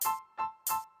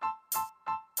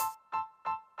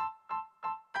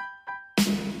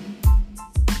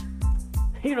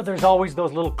there's always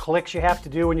those little clicks you have to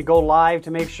do when you go live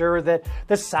to make sure that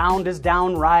the sound is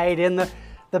down right and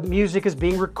the music is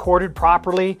being recorded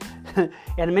properly.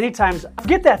 And many times I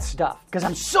forget that stuff because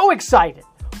I'm so excited.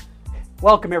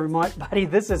 Welcome everybody.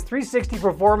 This is 360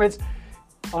 Performance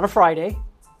on a Friday.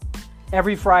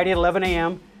 Every Friday at 11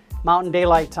 a.m. Mountain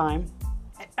Daylight Time.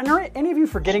 And are any of you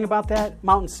forgetting about that?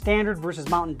 Mountain Standard versus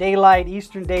Mountain Daylight,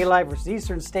 Eastern Daylight versus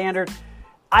Eastern Standard.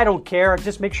 I don't care.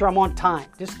 Just make sure I'm on time.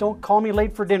 Just don't call me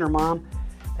late for dinner, Mom.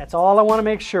 That's all I want to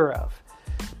make sure of.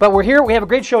 But we're here. We have a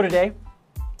great show today.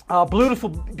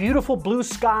 Beautiful blue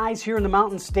skies here in the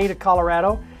mountain state of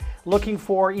Colorado. Looking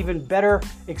for even better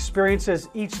experiences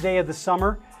each day of the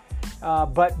summer.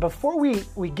 But before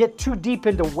we get too deep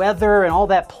into weather and all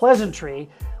that pleasantry,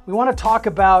 we want to talk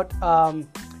about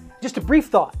just a brief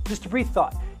thought.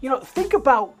 Think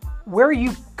about where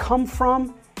you come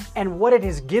from and what it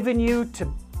has given you to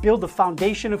build the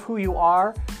foundation of who you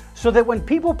are, so that when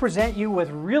people present you with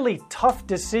really tough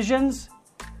decisions,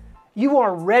 you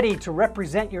are ready to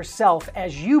represent yourself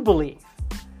as you believe,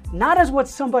 not as what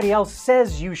somebody else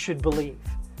says you should believe,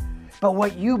 but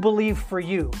what you believe for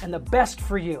you and the best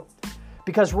for you.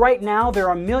 Because right now there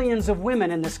are millions of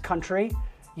women in this country,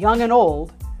 young and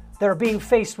old, that are being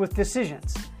faced with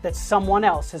decisions that someone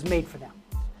else has made for them.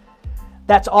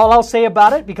 That's all I'll say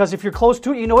about it, because if you're close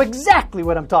to it, you know exactly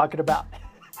what I'm talking about.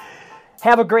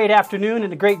 Have a great afternoon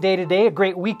and a great day today, a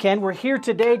great weekend. We're here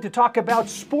today to talk about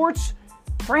sports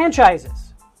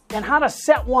franchises and how to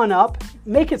set one up,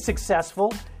 make it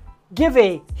successful, give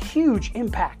a huge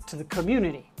impact to the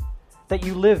community that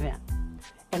you live in,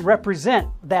 and represent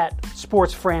that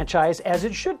sports franchise as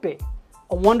it should be.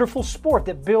 A wonderful sport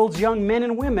that builds young men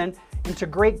and women into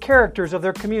great characters of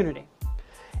their community.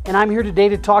 And I'm here today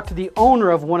to talk to the owner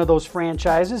of one of those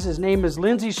franchises. His name is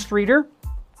Lindsey Streeter.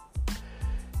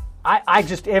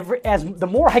 The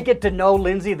more I get to know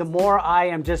Lindsey, the more I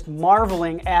am just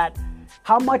marveling at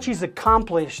how much he's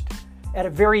accomplished at a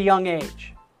very young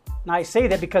age. Now I say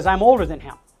that because I'm older than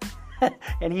him.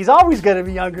 And he's always going to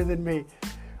be younger than me.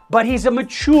 But he's a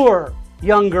mature,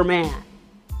 younger man.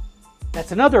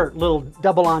 That's another little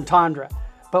double entendre.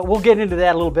 But we'll get into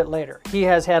that a little bit later. He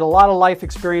has had a lot of life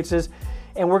experiences,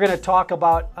 and we're going to talk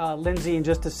about Lindsey in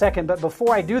just a second. But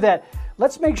before I do that,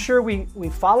 let's make sure we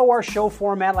follow our show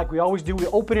format like we always do. We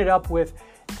open it up with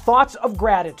thoughts of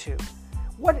gratitude.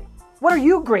 What are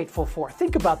you grateful for?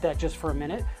 Think about that just for a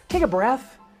minute. Take a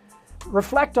breath.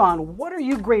 Reflect on what are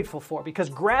you grateful for, because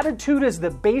gratitude is the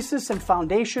basis and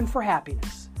foundation for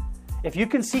happiness. If you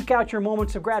can seek out your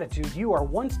moments of gratitude, you are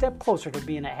one step closer to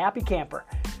being a happy camper.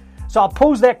 So I'll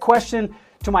pose that question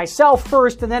to myself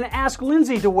first and then ask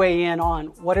Lindsey to weigh in on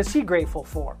what is he grateful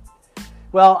for.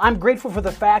 Well, I'm grateful for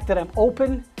the fact that I'm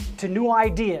open to new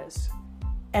ideas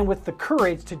and with the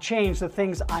courage to change the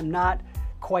things I'm not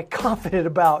quite confident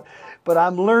about, but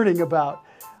I'm learning about.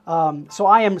 So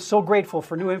I am so grateful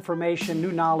for new information,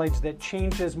 new knowledge that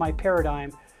changes my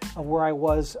paradigm of where I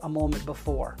was a moment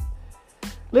before.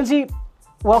 Lindsey,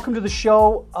 welcome to the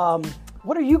show.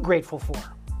 What are you grateful for?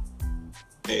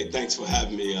 Hey, thanks for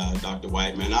having me, Dr.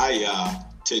 Whiteman.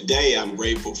 Today I'm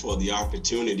grateful for the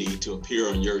opportunity to appear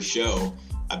on your show.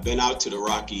 I've been out to the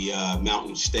Rocky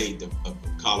Mountain State of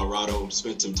Colorado,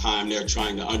 spent some time there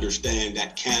trying to understand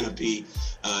that canopy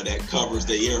that covers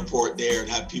the airport there and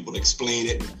have people explain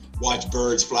it and watch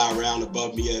birds fly around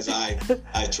above me as I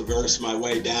traverse my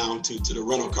way down to the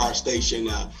rental car station.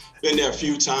 Been there a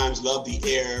few times, love the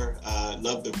air,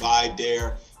 love the vibe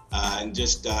there. And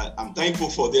just I'm thankful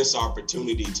for this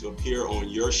opportunity to appear on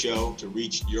your show, to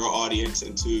reach your audience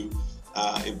and to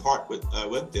impart with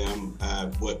them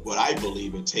what I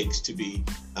believe it takes to be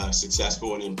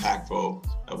successful and impactful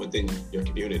within your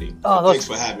community. Thanks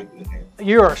for having me today.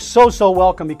 You are so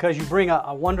welcome, because you bring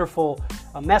a wonderful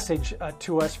message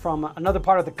to us from another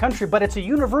part of the country, but it's a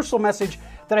universal message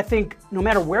that I think no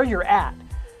matter where you're at,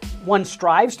 one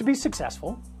strives to be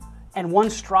successful, and one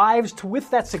strives to, with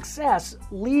that success,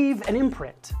 leave an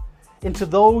imprint into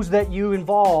those that you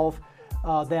involve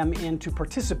them into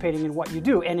participating in what you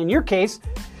do. And in your case,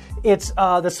 it's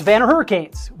the Savannah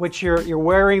Hurricanes, which you're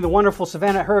wearing the wonderful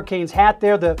Savannah Hurricanes hat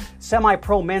there, the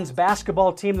semi-pro men's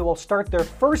basketball team that will start their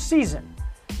first season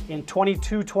in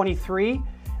 22-23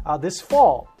 this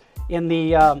fall. In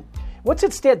the, what's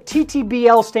it stand?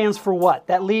 TTBL stands for what?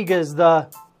 That league is the...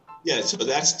 Yeah, so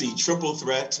that's the Triple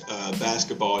Threat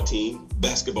basketball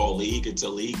league. It's a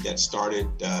league that started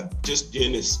just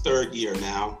in its third year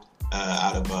now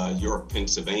out of York,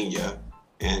 Pennsylvania.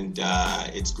 And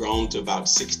it's grown to about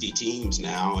 60 teams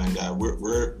now. And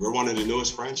we're one of the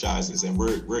newest franchises, and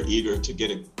we're eager to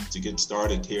get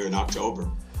started here in October.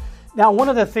 Now, one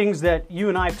of the things that you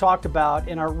and I have talked about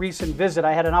in our recent visit,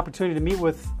 I had an opportunity to meet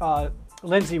with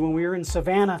Lindsay when we were in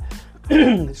Savannah,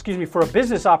 excuse me, for a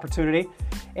business opportunity.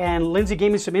 And Lindsay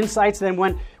gave me some insights. Then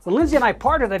when Lindsay and I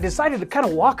parted, I decided to kind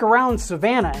of walk around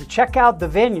Savannah and check out the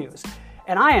venues.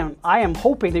 And I am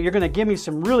hoping that you're going to give me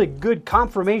some really good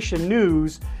confirmation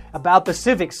news about the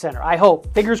Civic Center. I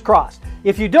hope. Fingers crossed.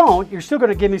 If you don't, you're still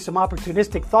going to give me some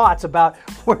opportunistic thoughts about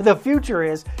where the future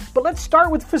is. But let's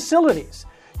start with facilities.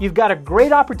 You've got a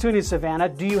great opportunity in Savannah.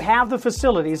 Do you have the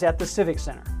facilities at the Civic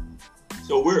Center?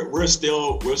 So we're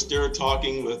still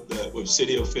talking with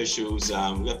city officials.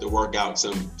 We have to work out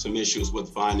some issues with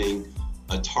finding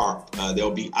a tarp.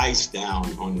 There'll be ice down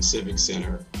on the Civic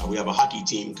Center. We have a hockey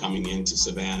team coming into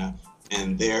Savannah,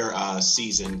 and their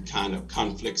season kind of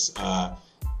conflicts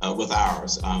with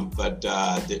ours.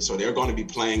 So they're going to be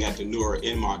playing at the newer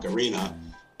Inmark Arena,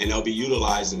 and they'll be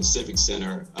utilizing the Civic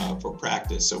Center for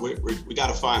practice. So we got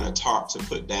to find a tarp to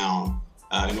put down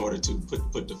in order to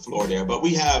put the floor there. But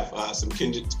we have some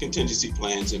contingency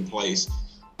plans in place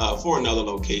for another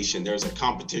location. There's a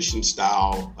competition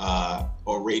style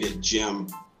or rated gym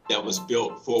that was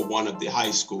built for one of the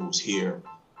high schools here.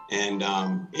 And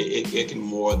it can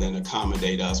more than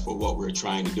accommodate us for what we're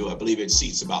trying to do. I believe it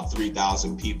seats about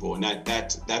 3,000 people, and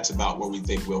that's about where we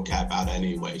think we'll cap out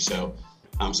anyway. So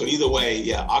either way,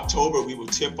 yeah, October we will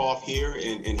tip off here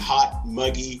in hot,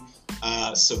 muggy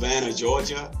Savannah,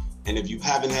 Georgia. And if you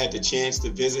haven't had the chance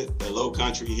to visit the Low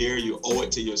Country here, you owe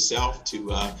it to yourself to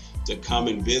come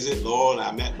and visit.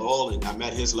 I met Lowell and I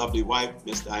met his lovely wife,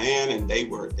 Miss Diane, and they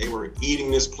were eating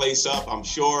this place up. I'm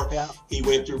sure he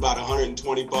went through about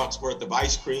 $120 worth of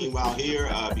ice cream while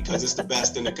here because it's the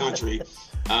best in the country.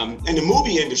 And the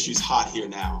movie industry's hot here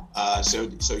now.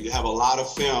 So you have a lot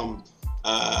of film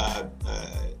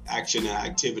action and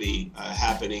activity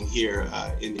happening here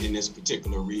in this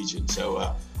particular region.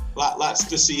 So lots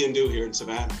to see and do here in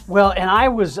Savannah. Well, and I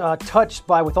was touched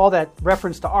with all that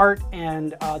reference to art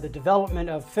and the development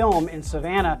of film in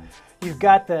Savannah. You've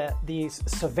got the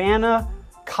Savannah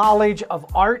College of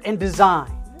Art and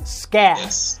Design, SCAD.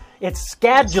 Yes. It's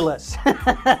scadulous.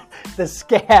 The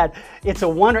SCAD. It's a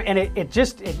wonder, and it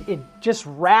just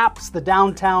wraps the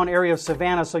downtown area of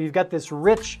Savannah. So you've got this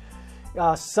rich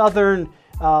southern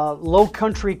low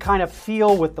country kind of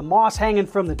feel with the moss hanging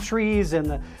from the trees and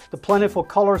the plentiful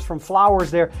colors from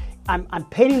flowers there. I'm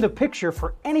painting the picture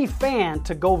for any fan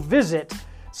to go visit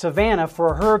Savannah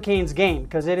for a Hurricanes game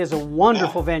because it is a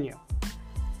wonderful venue.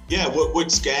 Yeah, what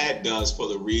SCAD does for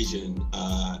the region,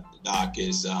 Doc,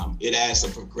 is it adds a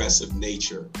progressive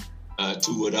nature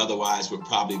to what otherwise would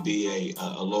probably be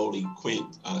a lowly,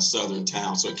 quaint southern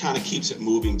town. So it kind of keeps it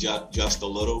moving just a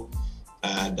little.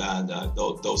 And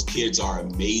those kids are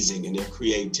amazing in their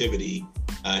creativity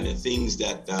and the things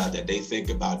that they think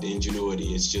about, the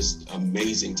ingenuity. It's just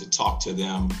amazing to talk to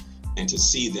them and to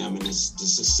see them and the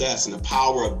success and the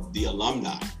power of the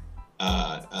alumni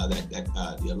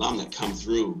the alumni come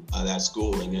through that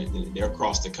school, and they're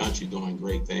across the country doing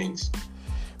great things.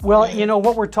 Well, you know,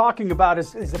 what we're talking about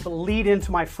is the lead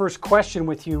into my first question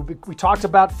with you. We talked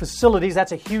about facilities.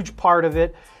 That's a huge part of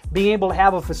it. Being able to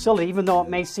have a facility, even though it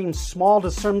may seem small to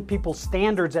some people's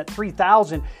standards at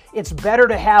 3,000, it's better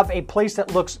to have a place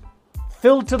that looks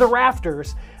filled to the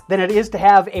rafters than it is to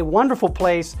have a wonderful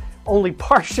place only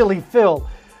partially filled,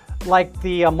 like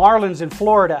the Marlins in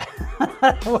Florida,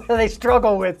 where they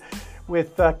struggle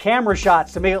with camera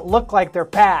shots to make it look like they're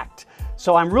packed.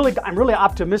 So I'm really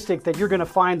optimistic that you're going to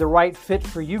find the right fit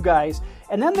for you guys.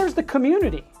 And then there's the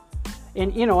community,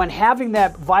 and and having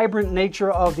that vibrant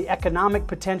nature of the economic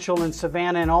potential in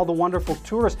Savannah and all the wonderful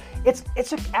tourists. It's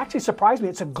actually surprised me.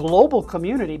 It's a global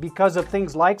community because of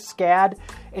things like SCAD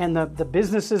and the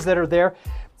businesses that are there.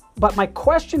 But my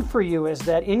question for you is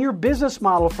that in your business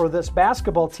model for this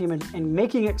basketball team and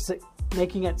making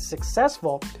it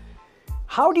successful,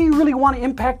 how do you really want to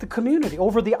impact the community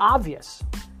over the obvious?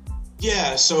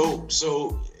 Yeah, so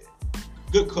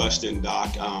good question,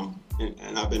 Doc.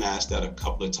 And I've been asked that a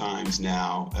couple of times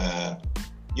now.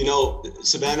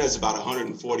 Savannah is about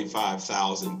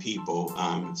 145,000 people.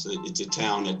 It's a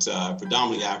town that's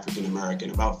predominantly African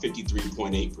American, about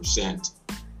 53.8%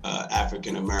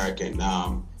 African American.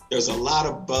 There's a lot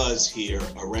of buzz here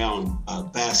around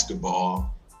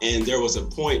basketball, and there was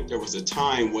a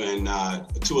time when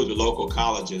two of the local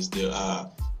colleges, the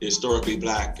historically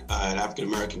Black African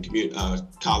American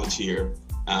college here,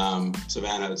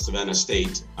 Savannah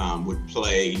State, would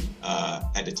play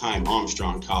at the time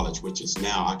Armstrong College, which is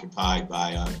now occupied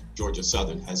by Georgia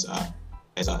Southern, has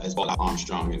bought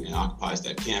Armstrong and occupies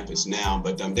that campus now.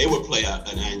 But they would play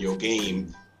an annual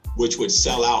game which would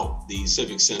sell out the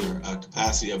Civic Center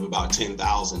capacity of about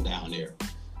 10,000 down there.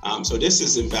 So this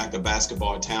is, in fact, a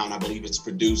basketball town. I believe it's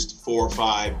produced 4 or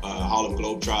 5 Harlem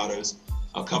Globetrotters,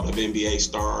 a couple of NBA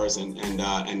stars, and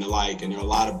the like. And there are a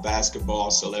lot of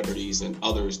basketball celebrities and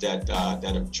others that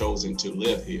have chosen to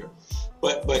live here.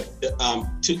 But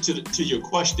to your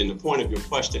question, the point of your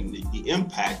question, the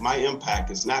impact, my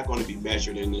impact is not going to be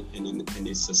measured in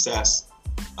the success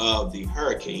of the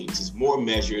Hurricanes. It's more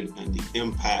measured in the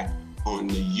impact on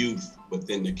the youth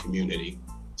within the community.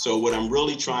 So what I'm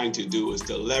really trying to do is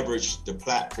to leverage the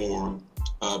platform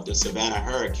of the Savannah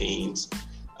Hurricanes,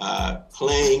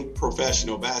 playing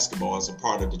professional basketball as a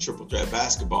part of the Triple Threat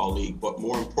Basketball League, but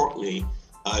more importantly,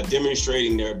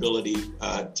 demonstrating their ability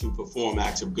to perform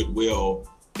acts of goodwill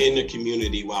in the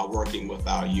community while working with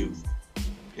our youth.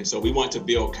 And so we want to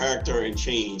build character and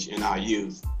change in our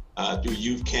youth through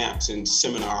youth camps and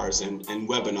seminars and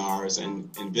webinars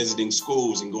and visiting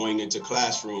schools and going into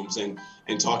classrooms and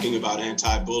talking about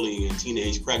anti-bullying and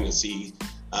teenage pregnancy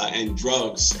and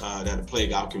drugs that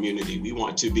plague our community. We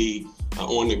want to be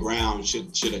on the ground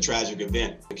should a tragic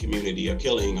event, a community, a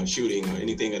killing, a shooting, or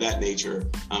anything of that nature.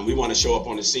 We want to show up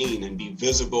on the scene and be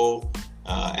visible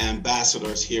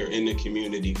ambassadors here in the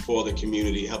community, for the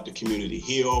community, help the community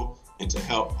heal, and to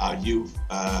help our youth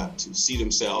to see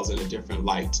themselves in a different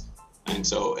light. And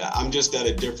so I'm just at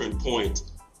a different point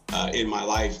in my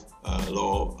life,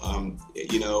 Lowell,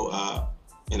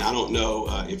 and I don't know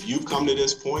if you've come to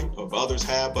this point or if others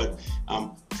have, but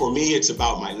for me, it's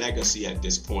about my legacy at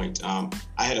this point. I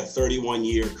had a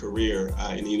 31-year career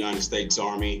in the United States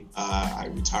Army. I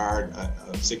retired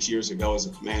 6 years ago as a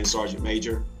command sergeant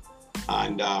major.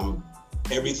 And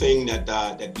everything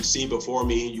that you see before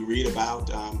me, you read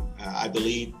about, I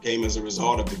believe came as a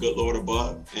result of the good Lord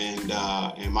above and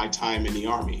my time in the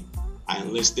Army. I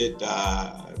enlisted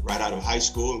right out of high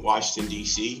school in Washington,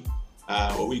 D.C.,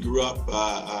 where we grew up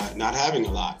not having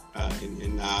a lot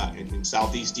in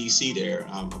Southeast D.C. there,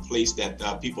 a place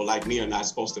that people like me are not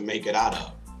supposed to make it out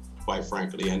of, quite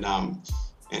frankly. And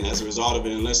as a result of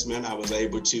an enlistment, I was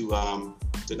able to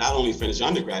not only finish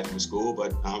undergraduate school,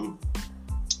 but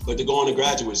to go on to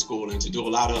graduate school and to do a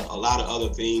lot of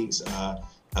other things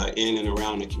in and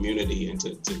around the community, and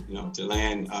to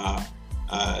land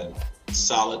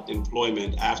solid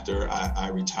employment after I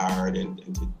retired, and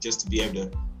to be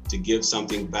able to give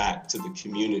something back to the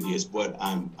community is what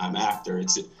I'm after.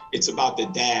 It's about the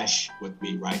dash with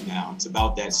me right now. It's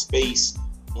about that space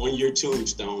on your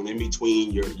tombstone in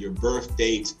between your birth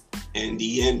date and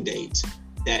the end date.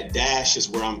 That dash is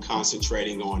where I'm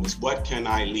concentrating on, is what can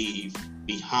I leave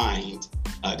behind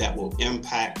that will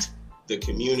impact the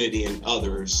community and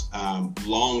others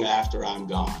long after I'm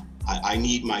gone. I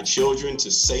need my children to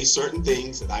say certain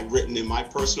things that I've written in my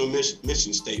personal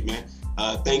mission statement,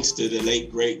 thanks to the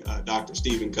late, great Dr.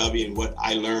 Stephen Covey and what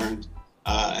I learned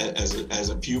as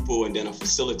a pupil and then a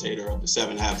facilitator of the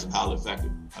 7 Habits of Highly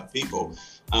Effective People.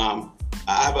 I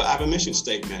have a mission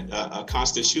statement, a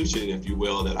constitution, if you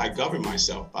will, that I govern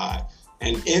myself by.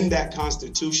 And in that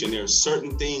constitution, there are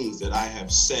certain things that I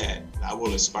have said that I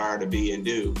will aspire to be and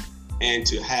do and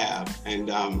to have.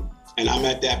 And I'm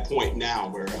at that point now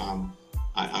where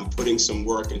I'm putting some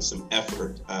work and some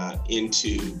effort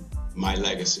into my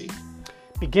legacy.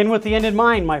 Begin with the end in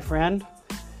mind, my friend.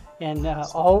 And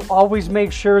always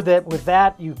make sure that with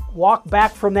that, you walk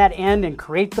back from that end and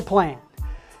create the plan.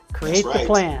 Create the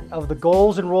plan of the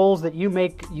goals and roles that you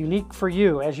make unique for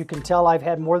you. As you can tell, I've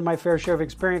had more than my fair share of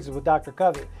experiences with Dr.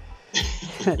 Covey.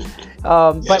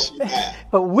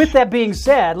 But with that being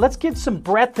said, let's get some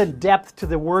breadth and depth to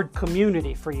the word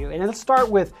community for you. And let's start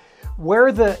with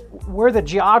where the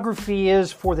geography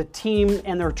is for the team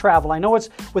and their travel. I know it's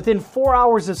within 4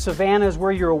 hours of Savannah is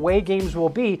where your away games will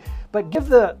be, but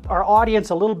give our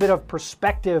audience a little bit of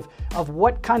perspective of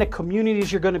what kind of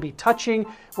communities you're going to be touching,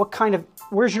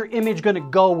 where's your image going to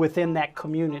go within that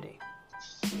community?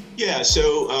 Yeah,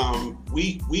 so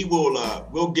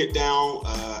we'll get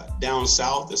down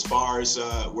south as far as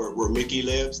where Mickey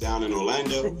lives, down in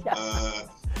Orlando. Yeah.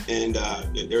 And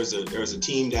there's a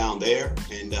team down there,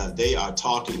 and they are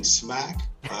talking smack.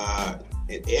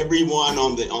 And everyone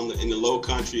in the Low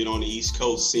Country and on the East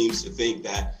Coast seems to think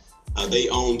that they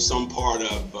own some part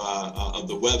of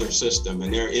the weather system,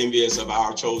 and they're envious of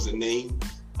our chosen name,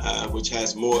 which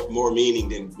has more meaning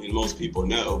than most people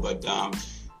know. But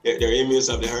they're envious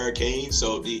of the Hurricanes.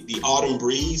 So the Autumn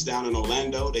Breeze down in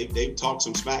Orlando, they've talked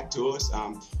some smack to us.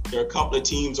 There are a couple of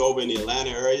teams over in the Atlanta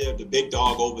area. The big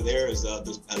dog over there is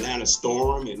the Atlanta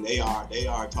Storm, and they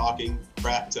are talking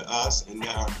crap to us. And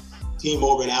there are a team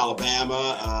over in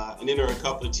Alabama, and then there are a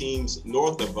couple of teams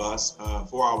north of us,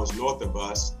 4 hours north of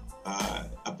us,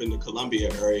 up in the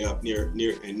Columbia area, up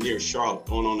near Charlotte,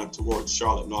 going on up towards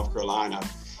Charlotte, North Carolina.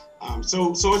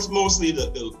 So it's mostly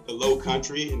the low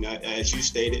country, and as you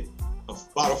stated,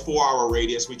 about a 4-hour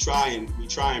radius. We try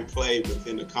and play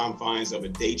within the confines of a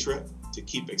day trip to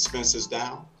keep expenses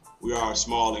down. We are a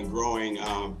small and growing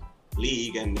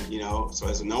league, and so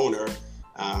as an owner,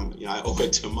 I owe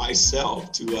it to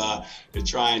myself to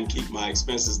try and keep my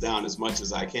expenses down as much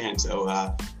as I can. So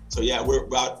yeah, we're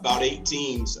about 8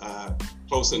 teams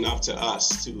close enough to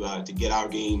us to get our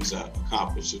games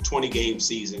accomplished. A 20-game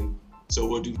season. So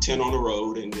we'll do 10 on the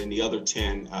road, and then the other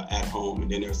 10 at home,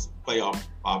 and then there's playoff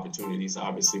opportunities.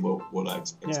 Obviously, we'll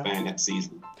expand that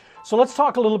season. So let's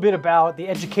talk a little bit about the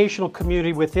educational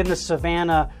community within the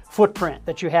Savannah footprint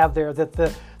that you have there, that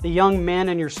the young men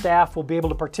and your staff will be able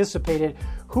to participate in.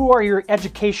 Who are your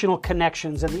educational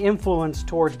connections and the influence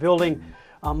towards building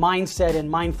mindset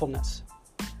and mindfulness?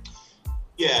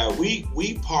 Yeah,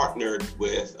 we partnered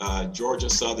with Georgia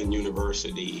Southern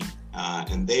University,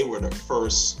 and they were the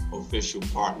first official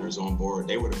partners on board.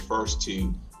 They were the first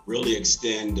to really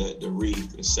extend the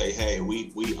reach and say, hey,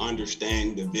 we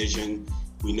understand the vision.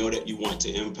 We know that you want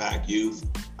to impact youth.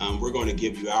 We're going to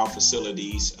give you our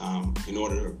facilities in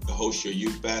order to host your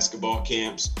youth basketball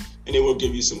camps. And then we'll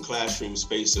give you some classroom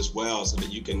space as well, so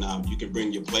that you can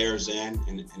bring your players in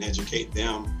and educate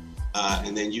them.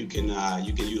 And then you can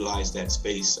utilize that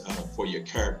space for your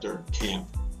character camp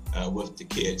with the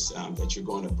kids that you're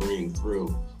going to bring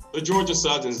through. But Georgia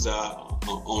Southern's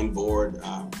on board,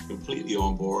 completely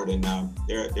on board, and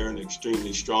they're an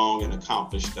extremely strong and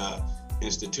accomplished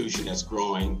institution that's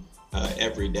growing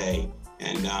every day.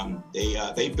 And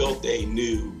they built a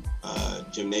new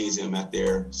gymnasium at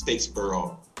their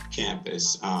Statesboro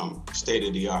campus,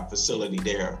 state-of-the-art facility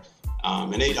there.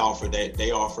 And they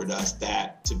offered us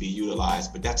that to be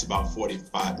utilized, but that's about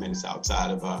 45 minutes outside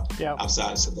of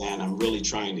Savannah. I'm really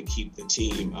trying to keep the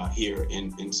team here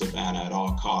in Savannah at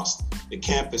all costs. The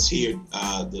campus here,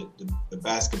 the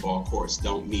basketball courts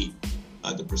don't meet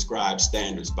the prescribed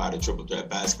standards by the Triple Threat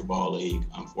Basketball League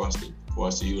for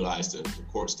us to utilize the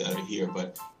courts that are here,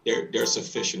 but they're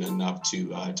sufficient enough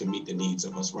to meet the needs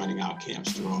of us running our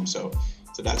camps through them. So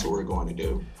that's what we're going to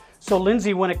do. So,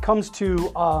 Lindsey, when it comes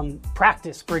to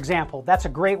practice, for example, that's a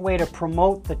great way to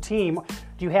promote the team.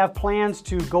 Do you have plans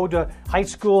to go to high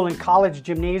school and college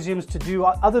gymnasiums to do,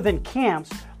 other than camps,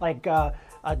 like a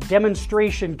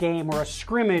demonstration game or a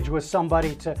scrimmage with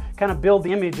somebody to kind of build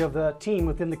the image of the team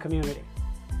within the community?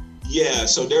 Yeah,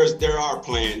 so there are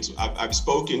plans. I've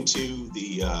spoken to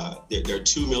there are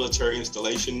 2 military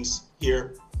installations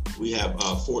here. We have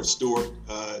Fort Stewart,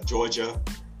 Georgia,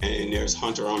 and there's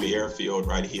Hunter Army Airfield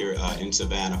right here in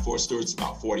Savannah. Fort Stewart's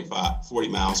about 40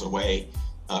 miles away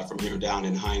from here down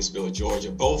in Hinesville, Georgia.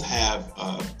 Both have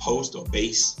post or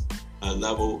base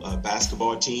level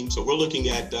basketball teams. So we're looking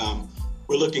at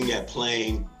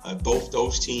playing both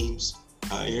those teams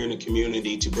here in the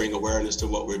community to bring awareness to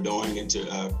what we're doing and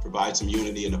to provide some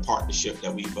unity in the partnership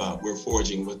that we're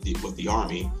forging with the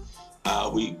Army.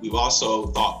 We've also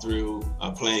thought through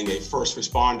playing a first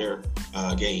responder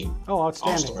game,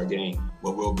 all-star game,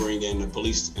 where we'll bring in the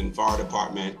police and fire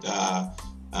department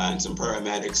and some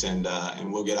paramedics, and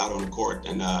we'll get out on the court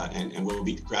and we'll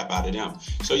beat the crap out of them.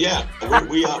 So yeah,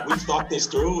 we've thought this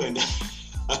through, and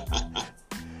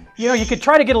you could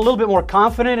try to get a little bit more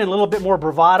confident and a little bit more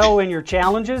bravado in your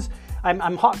challenges.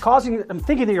 I'm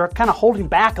thinking that you're kind of holding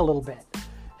back a little bit.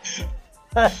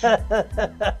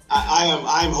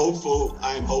 I'm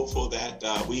hopeful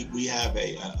that we have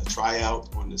a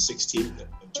tryout on the 16th of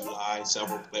July.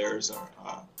 Several players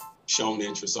are shown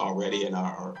interest already and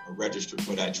are registered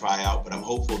for that tryout. But I'm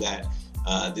hopeful that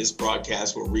this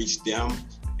broadcast will reach them,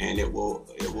 and it will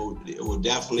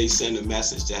definitely send a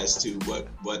message as to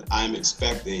what I'm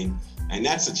expecting, and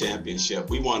that's a championship.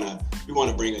 We want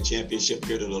to bring a championship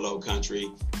here to the Low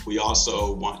Country. We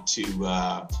also want to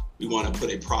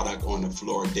put a product on the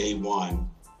floor day one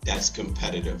that's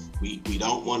competitive. We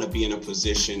don't want to be in a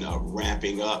position of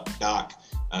ramping up, Doc.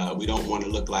 We don't want to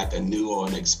look like a new or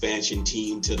an expansion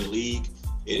team to the league.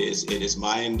 It is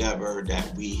my endeavor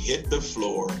that we hit the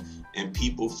floor and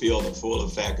people feel the full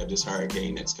effect of this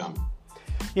hurricane that's coming.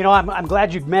 I'm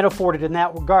glad you've metaphored it in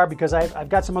that regard, because I've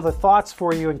got some other thoughts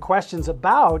for you and questions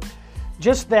about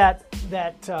just that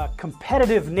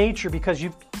competitive nature, because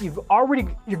you're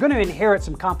going to inherit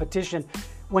some competition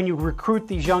when you recruit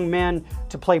these young men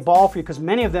to play ball for you, because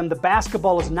many of them, the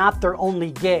basketball is not their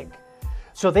only gig.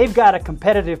 So they've got a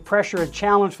competitive pressure and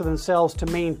challenge for themselves to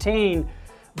maintain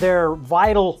their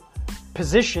vital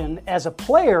position as a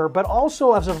player, but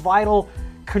also as a vital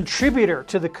contributor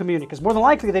to the community? Because more than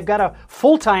likely they've got a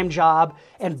full-time job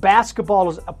and basketball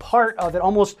is a part of it,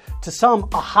 almost to some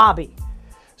a hobby.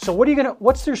 So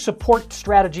what's their support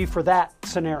strategy for that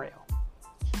scenario?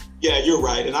 Yeah, you're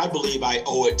right. And I believe I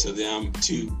owe it to them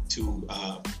to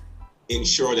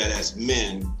ensure that as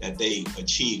men that they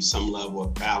achieve some level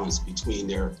of balance between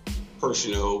their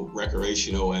personal,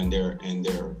 recreational, and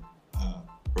their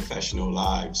professional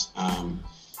lives.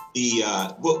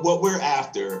 What we're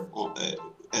after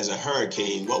as a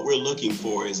Hurricane, what we're looking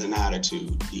for is an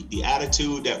attitude. The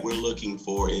attitude that we're looking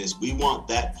for is we want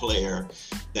that player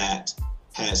that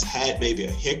has had maybe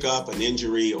a hiccup, an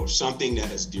injury, or something that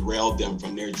has derailed them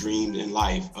from their dream in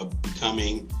life of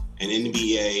becoming an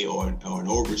NBA or an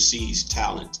overseas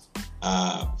talent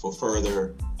for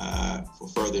further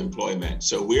employment.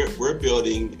 So we're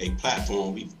building a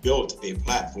platform. We've built a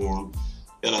platform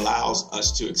that allows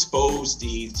us to expose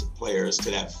these players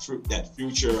to that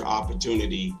future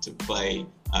opportunity to play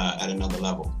at another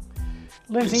level.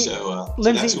 Lindsey, so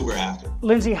that's who we're after.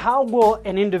 Lindsey, how will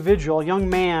an individual, a young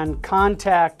man,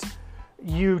 contact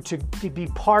you to be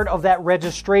part of that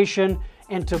registration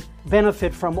and to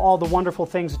benefit from all the wonderful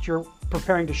things that you're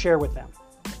preparing to share with them?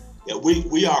 Yeah,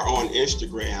 we are on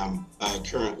Instagram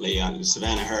currently on the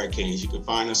Savannah Hurricanes. You can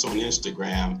find us on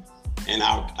Instagram, and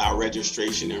our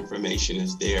registration information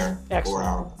is there. Excellent. For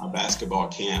our basketball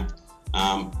camp.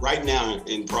 Right now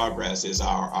in progress is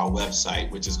our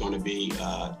website, which is going to be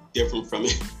different from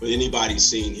what anybody's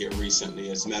seen here recently.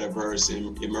 It's metaverse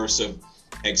and immersive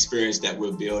experience that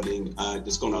we're building.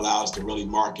 That's going to allow us to really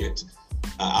market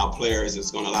our players.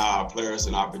 It's going to allow our players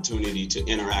an opportunity to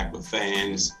interact with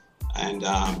fans and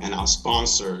our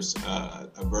sponsors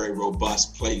a very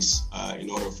robust place in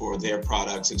order for their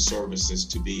products and services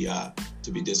to be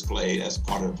displayed as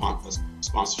part of a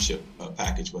sponsorship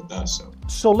package with us.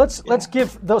 So let's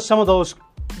give some of those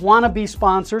wannabe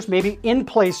sponsors, maybe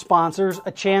in-place sponsors,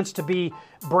 a chance to be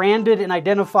branded and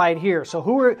identified here. So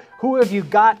who have you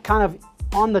got kind of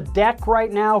on the deck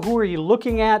right now? Who are you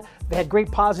looking at? They had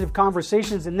great positive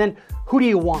conversations, and then who do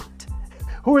you want?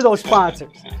 Who are those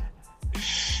sponsors?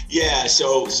 Yeah,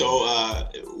 so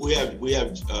we have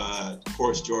of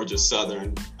course Georgia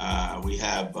Southern. We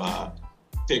have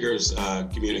Figures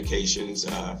Communications,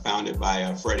 founded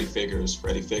by Freddie Figures.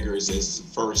 Freddie Figures is the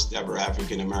first ever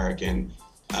African American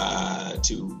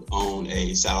to own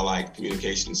a satellite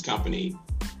communications company,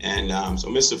 and so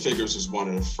Mr. Figures was one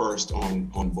of the first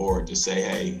on board to say,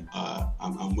 "Hey,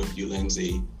 I'm with you,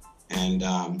 Lindsey," and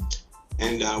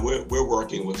we're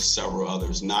working with several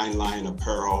others. Nine Lion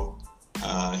Apparel.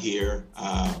 Here,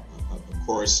 of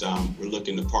course, we're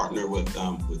looking to partner with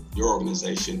your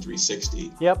organization, 360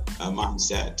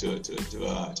 Mindset,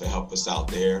 to help us out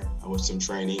there with some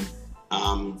training.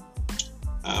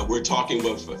 We're talking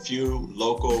with a few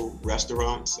local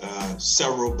restaurants,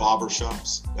 several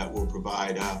barbershops that will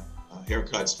provide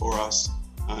haircuts for us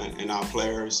and our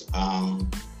players.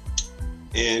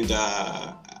 And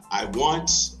I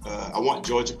want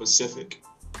Georgia Pacific.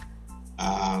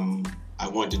 I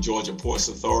want the Georgia Ports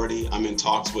Authority. I'm in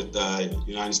talks with the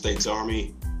United States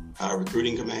Army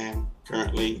Recruiting Command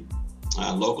currently,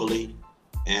 locally,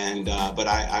 and but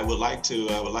I would like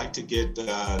to get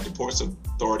the Ports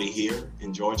Authority here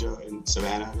in Georgia, in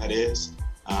Savannah. That is,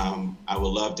 I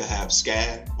would love to have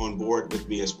SCAD on board with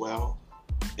me as well,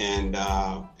 and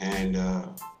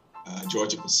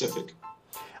Georgia Pacific.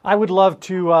 I would love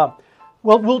to.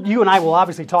 Well, you and I will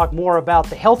obviously talk more about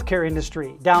the healthcare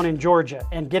industry down in Georgia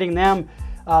and getting them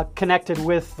connected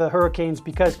with the Hurricanes,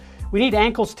 because we need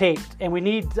ankles taped and we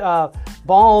need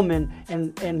balm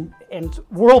and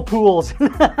whirlpools,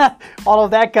 all of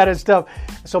that kind of stuff.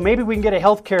 So maybe we can get a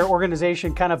healthcare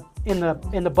organization kind of in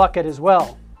the bucket as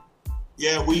well.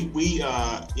 Yeah, we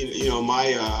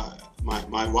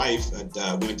my wife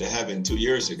that went to heaven 2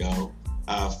 years ago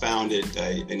founded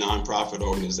a nonprofit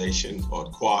organization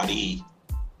called Quad E.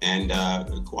 And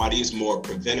Quad E is more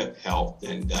preventive health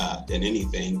than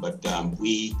anything, but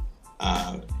we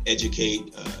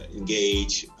educate,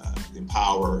 engage,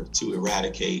 empower to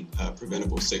eradicate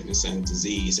preventable sickness and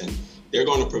disease. And they're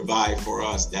going to provide for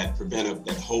us that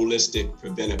holistic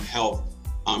preventive health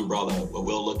umbrella, where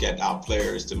we'll look at our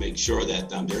players to make sure that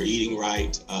they're eating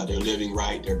right, they're living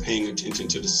right, they're paying attention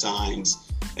to the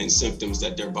signs and symptoms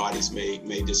that their bodies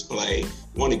may display.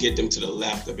 We want to get them to the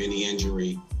left of any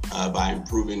injury by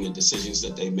improving the decisions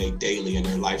that they make daily in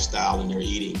their lifestyle and their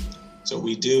eating. So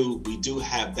we do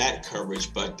have that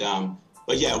coverage, but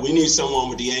yeah, we need someone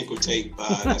with the ankle tape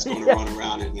that's going to run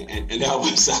around and help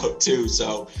us out too.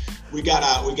 So we got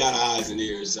our eyes and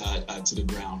ears to the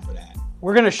ground for that.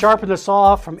 we're going to sharpen the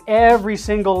saw from every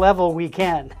single level we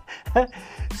can.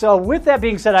 So with that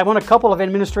being said, I want a couple of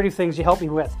administrative things you help me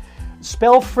with.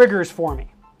 Spell Figgers for me.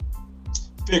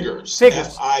 Figgers.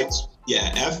 Figgers.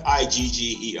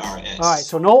 F-I-G-G-E-R-S. All right,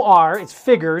 so no R, it's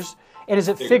Figgers. And is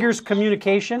it Figgers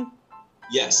Communication?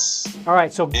 Yes. All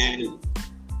right, so and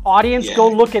audience, go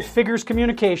look at Figgers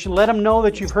Communication. Let them know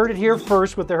that you've heard it here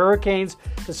first with the Hurricanes,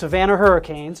 the Savannah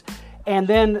Hurricanes. And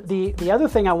then the other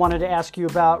thing I wanted to ask you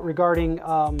about regarding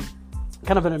kind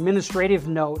of an administrative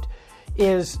note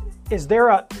is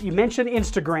there you mentioned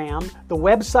Instagram, the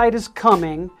website is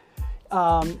coming.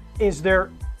 Is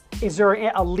there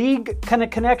a league kind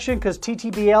of connection? Because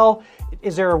TTBL,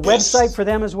 is there a website for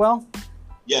them as well?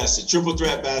 Yes, the Triple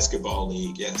Threat Basketball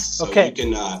League. Yes. So okay. You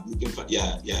can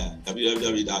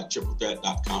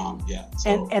www.triplethreat.com. Yeah.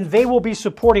 So, and they will be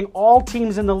supporting all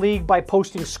teams in the league by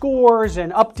posting scores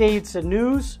and updates and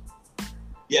news.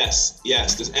 Yes.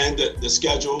 And the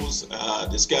schedules,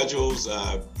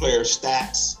 player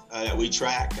stats that we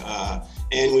track,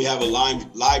 and we have a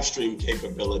live stream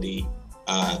capability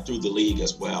through the league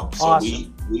as well. So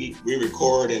awesome. we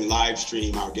record and live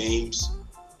stream our games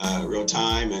real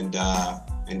time, and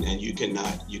you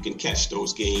can catch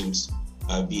those games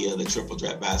via the Triple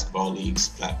Threat Basketball League's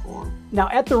platform. Now,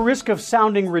 at the risk of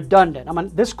sounding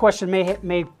redundant, this question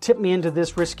may tip me into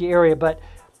this risky area, but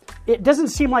it doesn't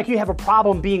seem like you have a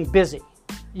problem being busy.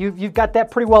 You've got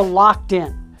that pretty well locked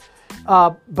in.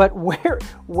 But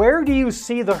where do you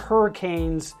see the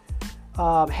Hurricanes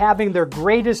having their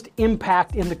greatest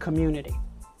impact in the community?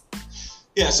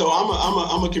 Yeah, so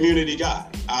I'm a community guy.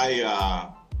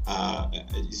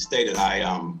 Stated I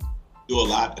do a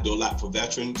lot. I do a lot for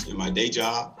veterans in my day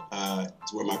job.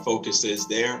 It's where my focus is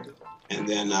there. And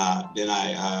then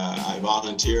I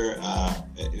volunteer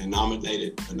in a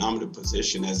nominated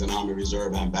position as an Army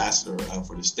Reserve Ambassador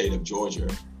for the state of Georgia.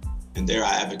 And there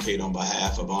I advocate on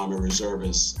behalf of Army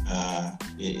Reservists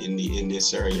in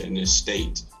this area, in this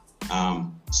state.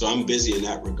 So I'm busy in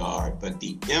that regard. But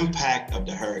the impact of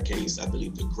the Hurricanes, I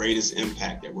believe the greatest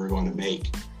impact that we're going to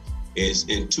make is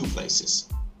in two places.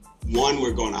 One,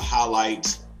 we're going to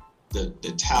highlight the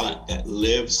talent that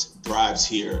thrives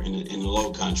here in the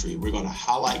Low Country. We're going to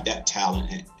highlight that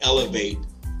talent and elevate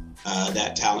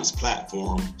that talent's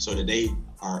platform so that they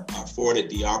are afforded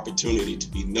the opportunity to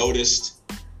be noticed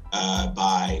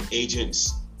by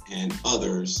agents and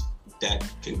others that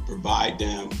can provide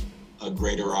them a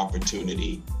greater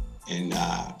opportunity in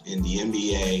the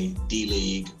NBA,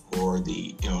 D-League, or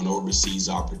an overseas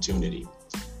opportunity.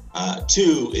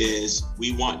 Two is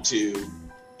we want to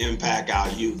impact our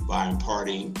youth by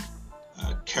imparting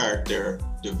character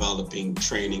developing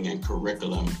training and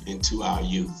curriculum into our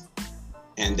youth.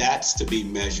 And that's to be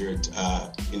measured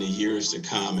in the years to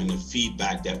come, and the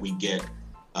feedback that we get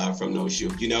from those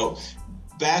youth.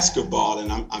 Basketball,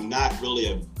 and I'm not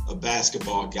really a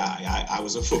basketball guy. I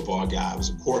was a football guy. I was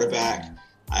a quarterback.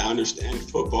 I understand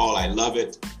football. I love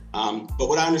it. But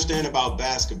what I understand about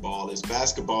basketball is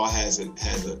basketball has a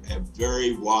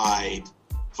very wide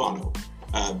funnel.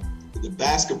 The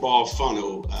basketball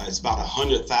funnel is about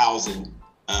 100,000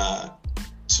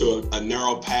 to a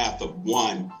narrow path of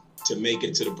one to make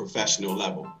it to the professional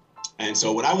level. And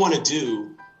so what I want to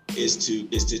do is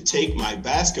to take my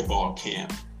basketball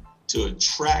camp to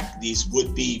attract these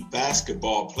would-be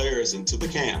basketball players into the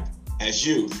camp as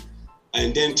youth,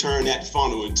 and then turn that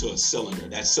funnel into a cylinder,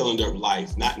 that cylinder of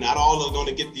life. Not all are going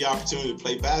to get the opportunity to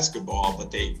play basketball, but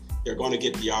they're going to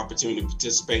get the opportunity to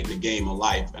participate in the game of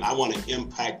life. And I want to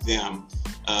impact them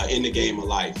in the game of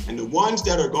life. And the ones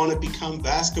that are going to become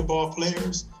basketball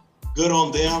players, good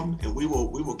on them, and we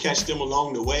will catch them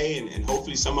along the way, and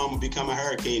hopefully some of them will become a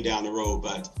Hurricane down the road.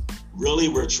 But really,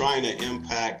 we're trying to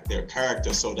impact their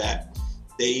character so that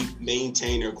they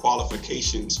maintain their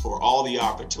qualifications for all the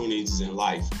opportunities in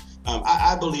life.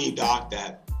 I believe, Doc,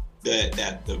 that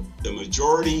the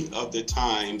majority of the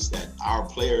times that our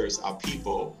players, our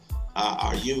people,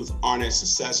 our youth aren't as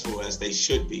successful as they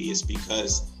should be is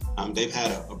because they've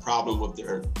had a problem with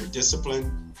their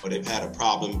discipline, or they've had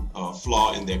a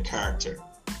flaw in their character.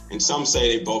 And some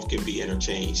say they both can be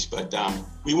interchanged, but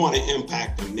we want to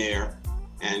impact them there.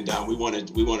 And we want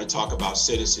to talk about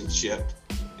citizenship,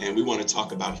 and we want to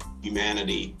talk about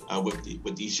humanity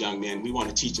with these young men. We want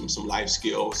to teach them some life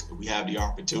skills. We have the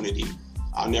opportunity.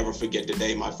 I'll never forget the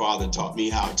day my father taught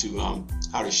me how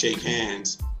to shake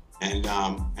hands, and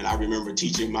I remember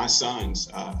teaching my sons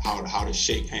how to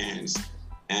shake hands.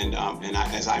 And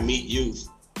as I meet youth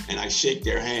and I shake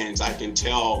their hands, I can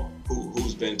tell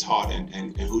who's been taught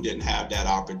and who didn't have that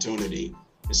opportunity.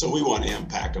 And so we want to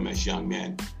impact them as young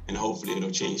men, and hopefully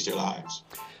it'll change their lives.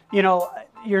 you know,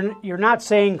 you're not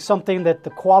saying something that the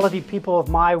quality people of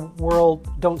my world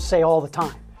don't say all the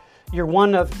time. You're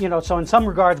one of, you know, so in some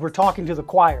regards we're talking to the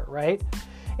choir, right?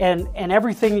 And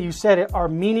everything you said are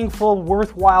meaningful,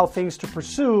 worthwhile things to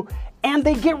pursue, and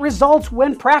they get results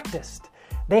when practiced.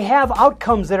 They have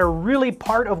outcomes that are really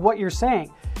part of what you're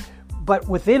saying. But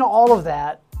within all of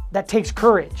that, that takes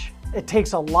courage. It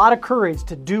takes a lot of courage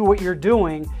to do what you're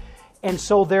doing. And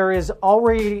so there is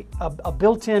already a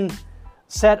built-in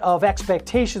set of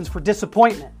expectations for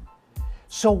disappointment.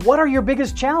 So what are your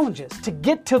biggest challenges to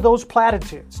get to those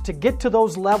platitudes, to get to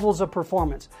those levels of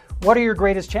performance? What are your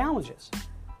greatest challenges?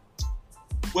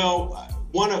 Well,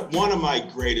 one of my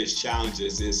greatest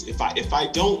challenges is if I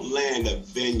don't land a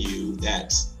venue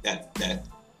that's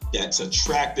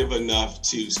attractive enough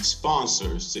to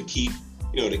sponsors to keep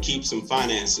some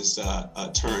finances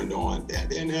turned on,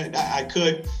 then I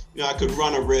could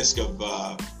run a risk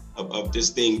of this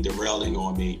thing derailing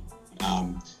on me,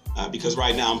 because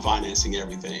right now I'm financing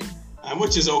everything,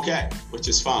 which is okay, which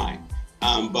is fine,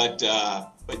 but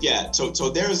yeah, so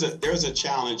there's a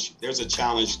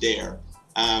challenge there.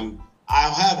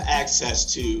 I'll have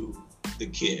access to the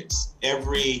kids.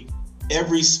 Every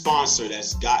sponsor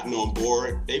that's gotten on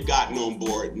board, they've gotten on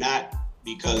board not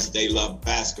because they love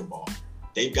basketball.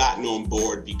 They've gotten on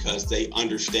board because they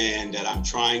understand that I'm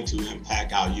trying to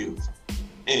impact our youth.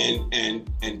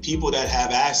 And people that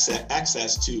have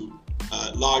access to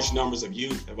large numbers of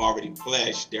youth have already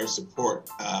pledged their support.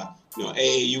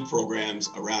 AAU programs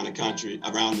around the country,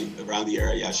 around the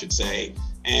area, I should say,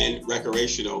 and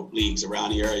recreational leagues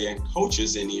around the area, and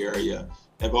coaches in the area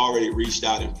have already reached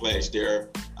out and pledged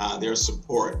their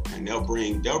support, and they'll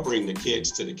bring the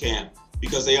kids to the camp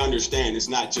because they understand it's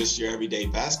not just your everyday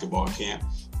basketball camp.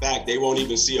 In fact, they won't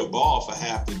even see a ball for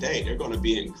half the day. They're going to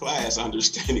be in class,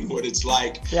 understanding what it's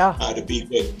like to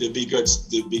be good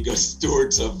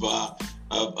stewards of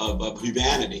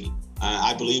humanity.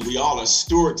 I believe we all are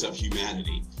stewards of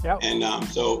humanity. Yep. And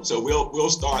so we'll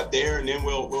start there, and then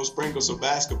we'll sprinkle some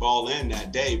basketball in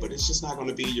that day. But it's just not going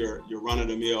to be your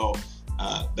run-of-the-mill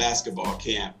basketball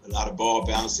camp. A lot of ball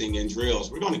bouncing and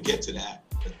drills. We're going to get to that.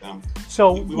 But,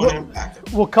 so we want to impact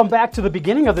it. We'll come back to the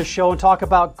beginning of the show and talk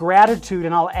about gratitude,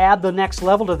 and I'll add the next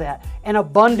level to that, an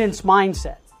abundance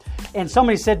mindset. And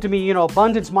somebody said to me,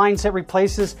 abundance mindset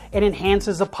replaces and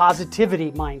enhances a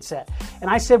positivity mindset.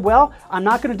 And I said, well, I'm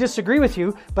not going to disagree with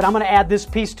you, but I'm going to add this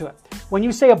piece to it. When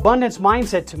you say abundance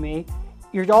mindset to me,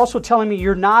 you're also telling me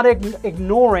you're not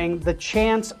ignoring the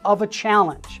chance of a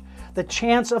challenge, the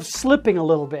chance of slipping a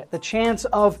little bit, the chance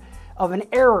of an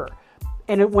error.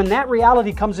 And when that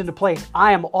reality comes into place,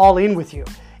 I am all in with you.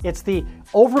 It's the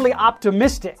overly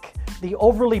optimistic, the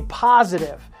overly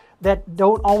positive, that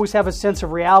don't always have a sense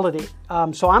of reality.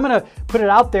 So I'm going to put it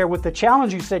out there with the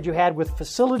challenge you said you had with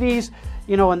facilities,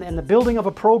 and the building of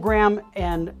a program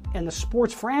and the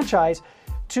sports franchise,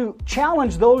 to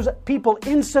challenge those people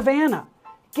in Savannah.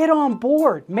 Get on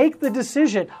board. Make the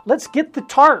decision. Let's get the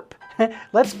tarp.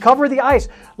 Let's cover the ice.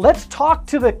 Let's talk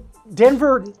to the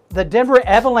Denver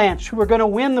Avalanche, who are going to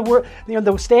win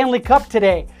the Stanley Cup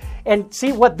today, and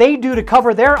see what they do to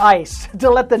cover their ice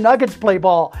to let the Nuggets play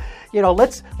ball.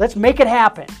 Let's make it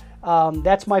happen.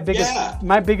 That's my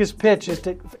biggest pitch, is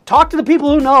to talk to the people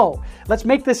who know. Let's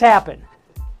make this happen.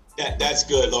 That's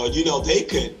good, Lord.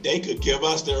 They could give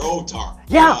us their old tarp.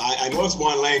 Yeah, I know it's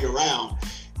one laying around.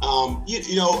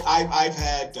 I've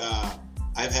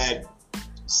had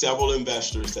several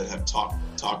investors that have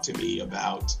talked to me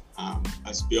about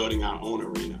us building our own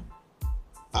arena,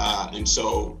 and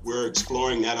so we're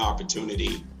exploring that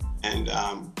opportunity. And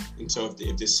so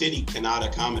if the city cannot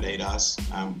accommodate us,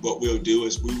 what we'll do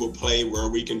is we will play where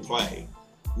we can play.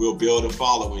 We'll build a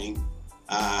following,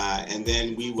 and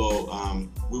then we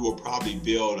will probably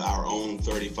build our own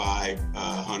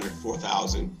 3,500,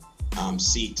 4,000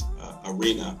 seat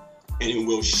arena, and then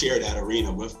we'll share that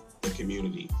arena with the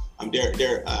community.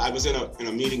 I was in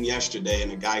a meeting yesterday,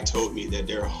 and a guy told me that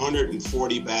there are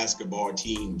 140 basketball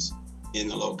teams in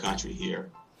the Low Country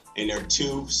here, and there are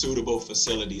 2 suitable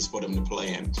facilities for them to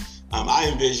play in. I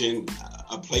envision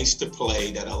a place to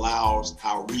play that allows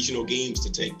our regional games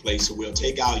to take place. So we'll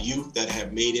take our youth that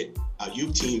have made it, our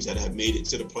youth teams that have made it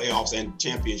to the playoffs and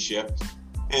championship,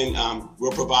 and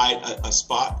we'll provide a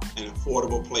spot, an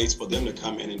affordable place for them to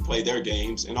come in and play their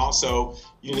games. And also,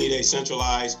 you need a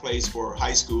centralized place for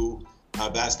high school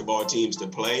basketball teams to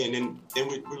play. And then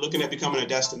we're looking at becoming a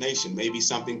destination, maybe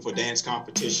something for dance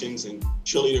competitions and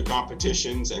cheerleader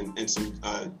competitions and some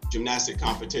gymnastic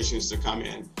competitions to come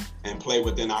in and play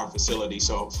within our facility.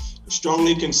 So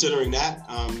strongly considering that.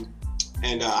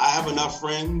 And I have enough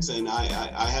friends, and I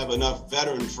have enough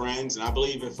veteran friends, and I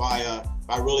believe if I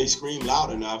really scream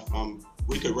loud enough,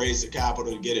 we could raise the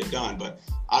capital to get it done. But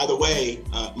either way,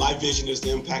 my vision is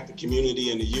to impact the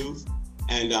community and the youth.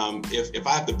 And if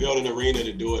I have to build an arena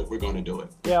to do it, we're going to do it.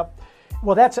 Yep.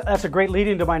 Well, that's a great lead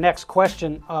into my next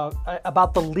question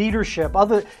about the leadership.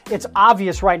 It's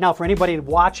obvious right now for anybody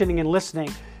watching and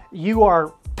listening, you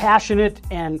are passionate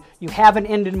and you have an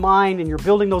end in mind, and you're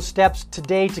building those steps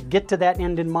today to get to that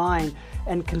end in mind,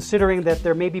 and considering that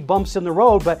there may be bumps in the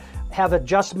road, but have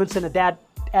adjustments and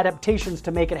adaptations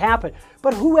to make it happen.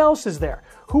 But who else is there?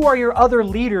 Who are your other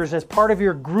leaders as part of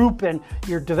your group and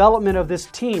your development of this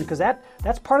team? Because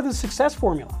that's part of the success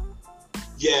formula.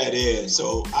 Yeah, it is.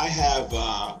 So I have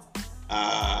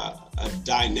a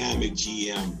dynamic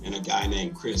GM and a guy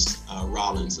named Chris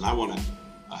Rollins, and I want to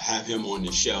have him on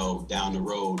the show down the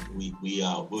road.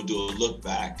 We'll do a look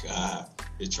back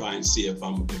to try and see if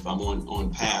I'm on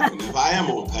path. And if I am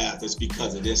on path, it's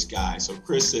because of this guy. So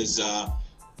Chris is a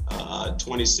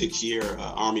 26-year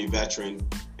Army veteran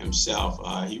himself.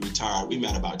 He retired. We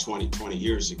met about 20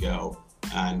 years ago,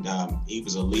 and he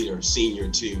was a leader, senior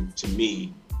to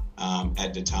me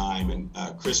at the time. And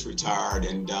Chris retired,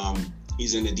 and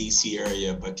he's in the DC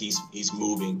area, but he's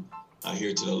moving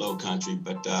here to the Low Country.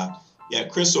 But yeah,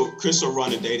 Chris will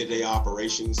run the day-to-day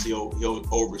operations. He'll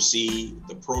oversee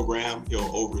the program.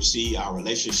 He'll oversee our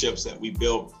relationships that we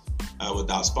built with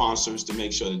our sponsors to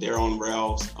make sure that they're on the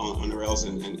rails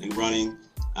and running.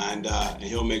 And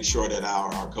he'll make sure that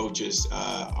our coaches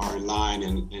are in line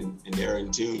and they're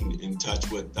in tune, in touch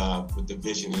with the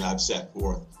vision that I've set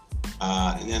forth.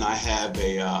 And then I have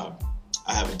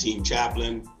a team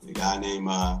chaplain, a guy named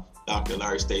Dr.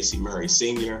 Larry Stacy Murray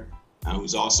Sr.,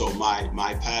 who's also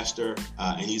my pastor,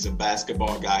 and he's a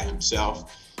basketball guy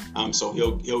himself. So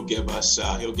he'll give us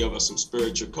some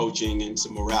spiritual coaching and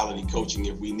some morality coaching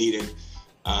if we need it.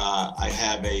 I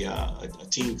have a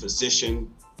team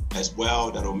physician as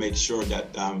well that'll make sure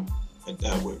that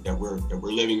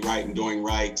we're living right and doing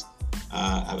right.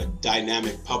 I have a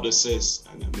dynamic publicist,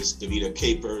 Miss Davita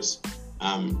Capers.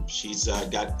 She's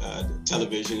got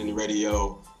television and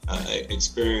radio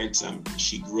experience.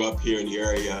 She grew up here in the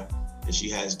area, and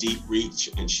she has deep reach,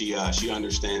 and she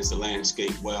understands the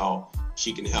landscape well.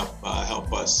 She can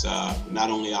help us not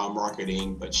only our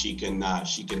marketing, but she can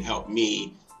help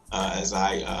me as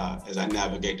I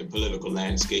navigate the political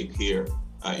landscape here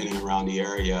in and around the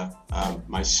area.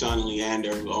 My son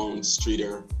Leander, who owns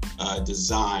Streeter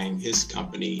Design, his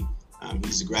company,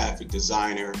 he's a graphic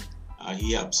designer.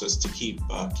 He helps us to keep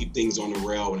things on the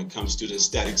rail when it comes to the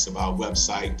aesthetics of our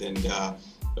website and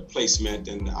the placement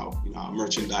and our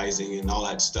merchandising and all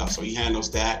that stuff. So he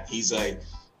handles that. He's a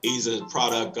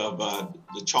product of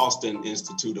the Charleston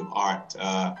Institute of Art.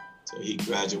 So he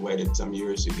graduated some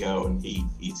years ago, and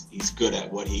he's good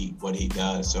at what he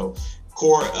does. So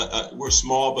core, we're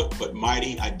small but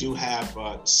mighty. I do have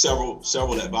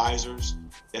several advisors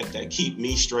that keep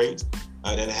me straight,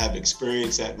 that have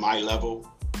experience at my level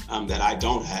that I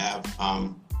don't have.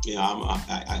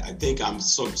 I think I'm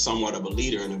somewhat of a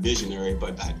leader and a visionary,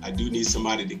 but I do need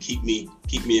somebody to keep me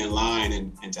in line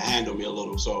and to handle me a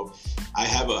little. So I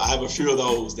have a few of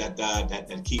those that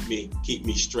keep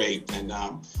me straight.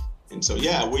 And so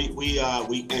yeah, we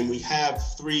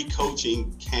have 3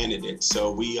 coaching candidates.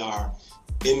 So we are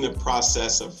in the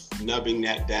process of nubbing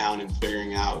that down and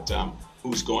figuring out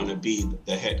who's going to be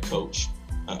the head coach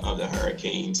of the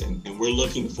Hurricanes. And we're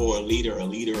looking for a leader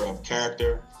of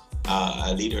character,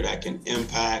 a leader that can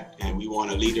impact, and we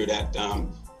want a leader that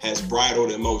has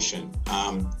bridled emotion.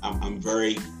 I'm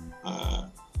very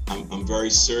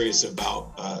serious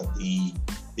about the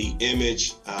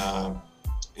image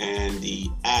and the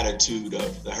attitude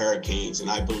of the Hurricanes, and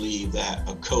I believe that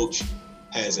a coach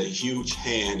has a huge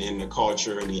hand in the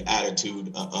culture and the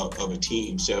attitude of a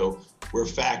team. So we're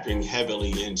factoring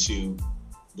heavily into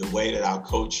the way that our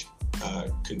coach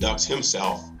conducts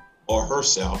himself or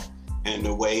herself, and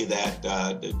the way that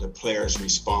the players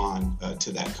respond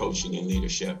to that coaching and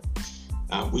leadership.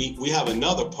 We have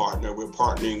another partner. We're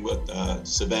partnering with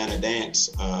Savannah Dance.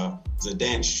 It's a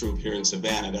dance troupe here in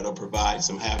Savannah that'll provide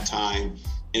some halftime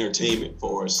entertainment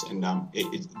for us. And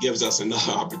it gives us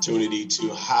another opportunity to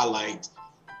highlight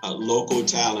local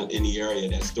talent in the area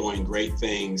that's doing great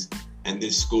things. And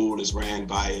this school is ran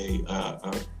by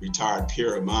a retired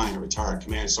peer of mine, a retired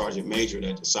command sergeant major,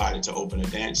 that decided to open a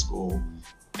dance school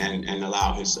and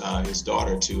allow his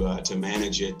daughter to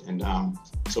manage it. And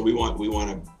so we want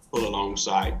to pull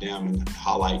alongside them and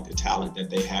highlight the talent that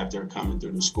they have there coming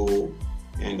through the school,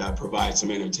 and provide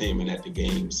some entertainment at the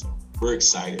games. we're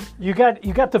excited. You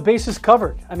got the bases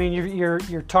covered. I mean,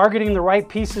 you're targeting the right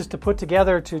pieces to put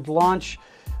together to launch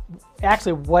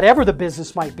actually whatever the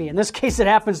business might be. In this case, it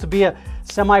happens to be a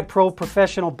semi-pro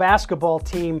professional basketball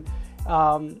team,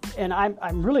 and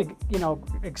I'm really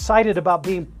excited about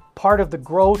being part of the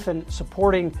growth and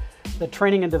supporting the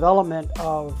training and development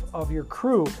of your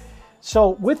crew. So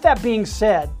with that being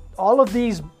said, all of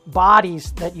these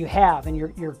bodies that you have and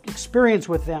your experience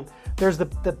with them, there's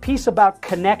the piece about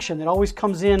connection that always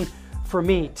comes in for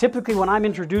me. Typically when I'm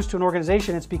introduced to an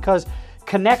organization, it's because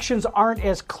connections aren't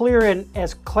as clear and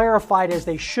as clarified as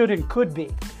they should and could be.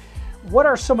 What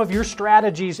are some of your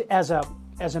strategies as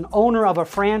an owner of a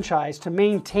franchise to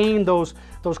maintain those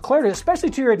clarity, especially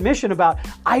to your admission about,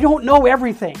 I don't know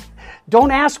everything.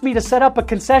 Don't ask me to set up a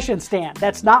concession stand.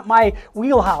 That's not my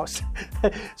wheelhouse.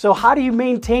 So how do you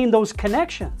maintain those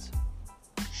connections?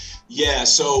 Yeah,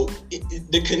 so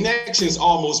the connections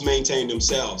almost maintain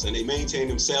themselves, and they maintain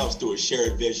themselves through a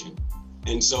shared vision.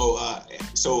 And so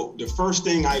the first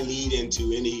thing I lead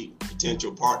into any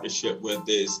potential partnership with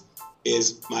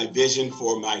is my vision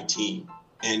for my team.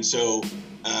 And so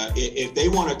if they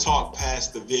want to talk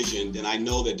past the vision, then I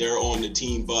know that they're on the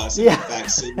team bus and in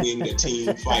fact singing the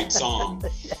team fight song.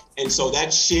 And so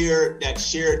that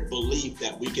shared belief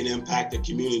that we can impact the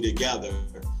community together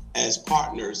as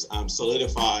partners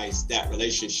solidifies that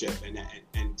relationship,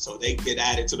 and so they get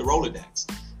added to the Rolodex.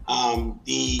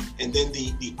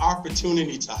 The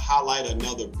opportunity to highlight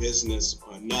another business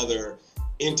or another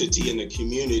entity in the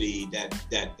community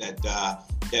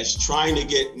that's trying to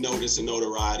get notice and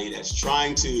notoriety, that's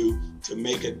trying to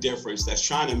make a difference, that's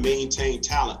trying to maintain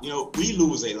talent. We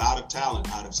lose a lot of talent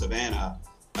out of Savannah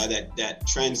that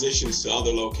transitions to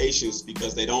other locations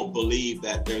because they don't believe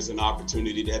that there's an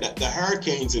opportunity there. The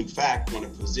Hurricanes, in fact, want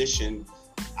to position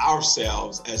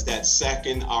ourselves as that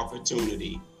second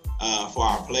opportunity for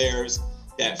our players,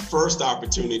 that first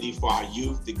opportunity for our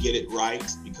youth to get it right,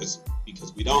 because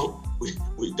we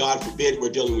God forbid, we're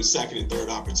dealing with second and third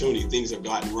opportunity. Things have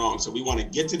gotten wrong. So we want to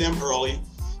get to them early.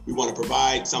 We want to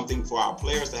provide something for our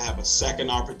players to have a second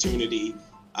opportunity.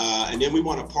 And then we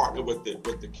want to partner with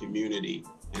the community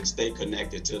and stay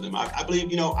connected to them. I believe,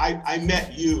 I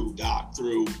met you, Doc,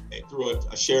 through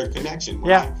a shared connection.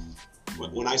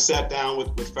 When I sat down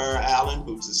with Farrah Allen,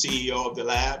 who's the CEO of the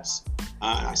Labs,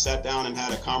 I sat down and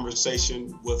had a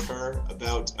conversation with her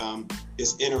about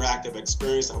this interactive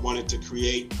experience I wanted to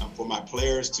create for my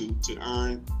players to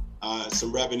earn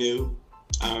some revenue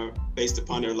based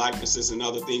upon their likenesses and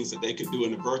other things that they could do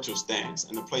in the virtual stands,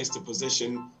 and a place to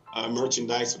position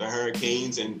merchandise for the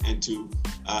Hurricanes and to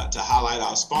highlight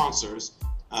our sponsors.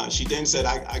 She then said,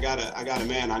 I got a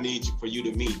man I need for you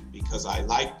to meet, because I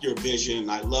like your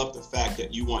vision. I love the fact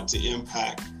that you want to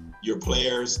impact your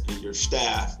players and your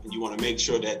staff, and you want to make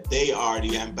sure that they are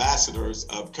the ambassadors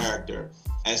of character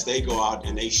as they go out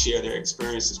and they share their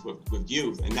experiences with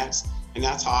youth. And that's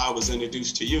how I was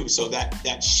introduced to you. So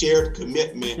that shared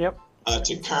commitment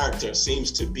to character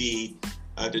seems to be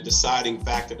the deciding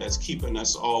factor that's keeping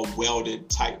us all welded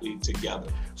tightly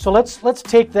together. So let's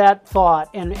take that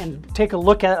thought and take a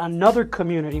look at another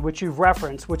community which you've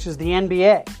referenced, which is the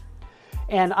NBA.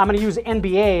 And I'm going to use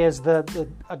NBA as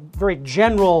a very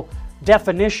general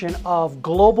definition of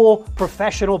global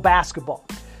professional basketball,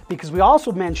 because we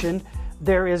also mentioned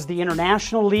there is the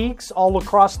international leagues all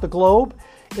across the globe,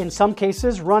 in some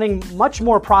cases running much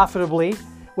more profitably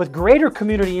with greater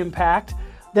community impact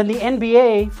than the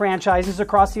NBA franchises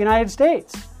across the United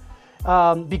States.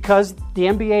 Because the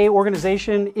NBA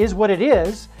organization is what it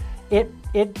is,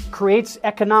 it creates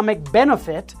economic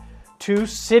benefit to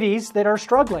cities that are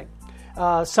struggling.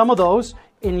 Some of those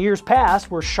in years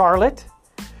past were Charlotte,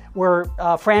 were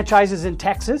franchises in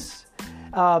Texas,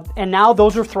 and now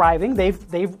those are thriving.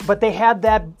 But they had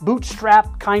that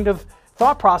bootstrap kind of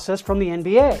thought process from the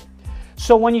NBA.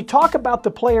 So when you talk about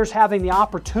the players having the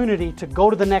opportunity to go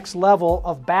to the next level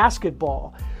of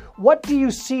basketball, what do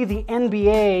you see the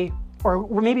NBA,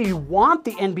 or maybe you want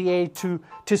the NBA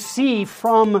to see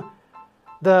from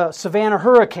the Savannah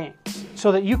Hurricanes,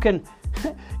 so that you can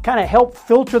kind of help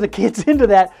filter the kids into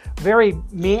that very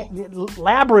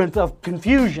labyrinth of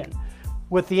confusion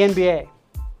with the NBA?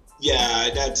 Yeah,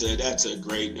 that's a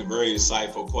very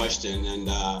insightful question, and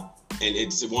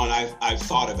it's one I've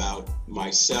thought about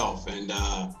myself,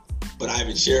 but I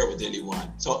haven't shared with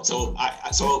anyone. So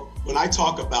when I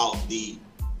talk about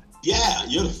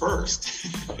you're the first.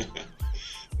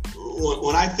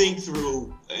 When I think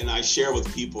through and I share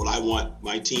with people, I want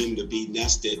my team to be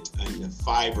nested in the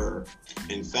fiber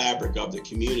and fabric of the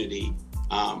community.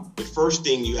 The first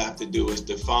thing you have to do is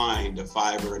define the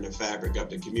fiber and the fabric of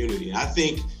the community. And I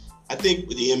think I think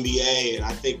with the NBA, and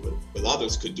I think with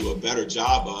others, could do a better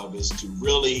job of, is to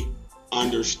really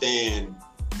understand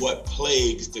what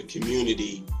plagues the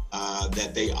community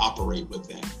that they operate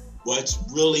within. What's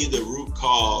really the root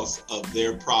cause of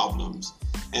their problems,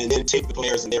 and then take the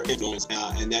players and their influence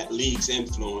and that league's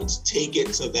influence, take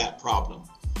it to that problem.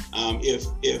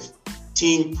 If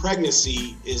teen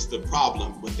pregnancy is the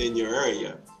problem within your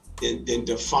area, then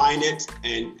define it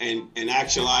and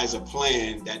actualize a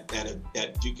plan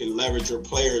that you can leverage your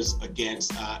players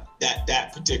against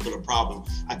that particular problem.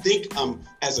 I think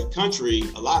as a country,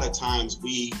 a lot of times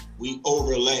we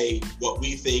overlay what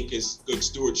we think is good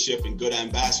stewardship and good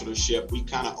ambassadorship. We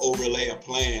kind of overlay a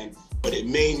plan, but it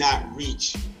may not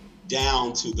reach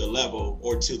down to the level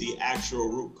or to the actual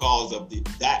root cause of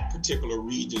that particular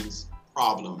region's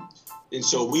problem. And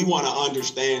so we want to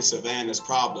understand Savannah's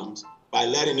problems by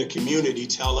letting the community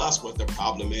tell us what the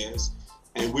problem is,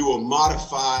 and we will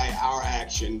modify our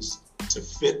actions to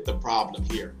fit the problem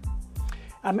here.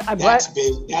 That's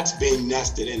being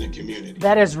nested in the community.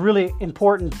 That is really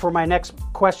important for my next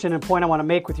question and point I want to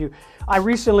make with you. I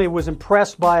recently was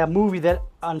impressed by a movie that,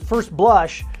 on first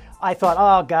blush, I thought,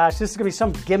 oh gosh, this is going to be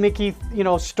some gimmicky,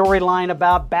 storyline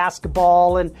about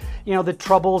basketball and, the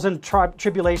troubles and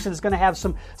tribulations. It's going to have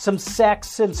some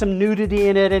sex and some nudity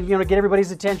in it and, get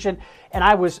everybody's attention. And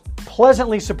I was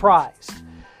pleasantly surprised.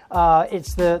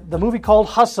 It's the movie called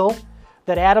Hustle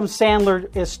that Adam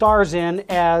Sandler stars in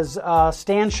as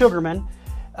Stan Sugarman,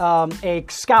 a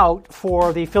scout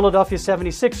for the Philadelphia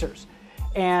 76ers.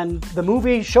 And the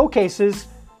movie showcases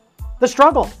the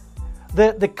struggle.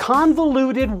 The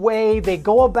convoluted way they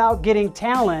go about getting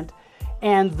talent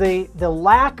and the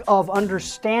lack of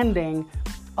understanding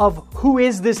of who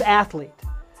is this athlete.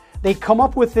 They come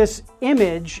up with this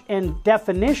image and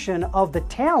definition of the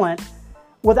talent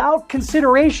without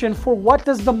consideration for what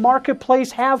does the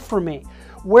marketplace have for me?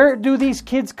 Where do these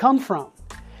kids come from?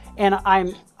 And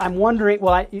I'm wondering,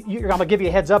 well, I'm going to give you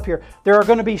a heads up here. There are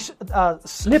going to be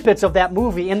snippets of that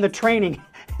movie in the training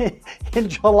in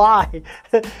July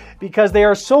because they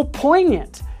are so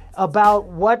poignant about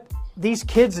what these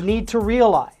kids need to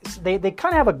realize. They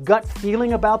kind of have a gut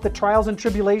feeling about the trials and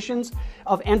tribulations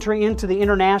of entering into the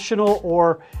international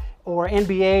or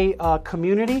NBA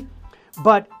community.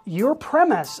 But your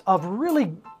premise of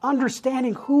really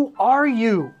understanding who are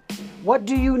you, what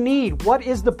do you need, what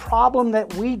is the problem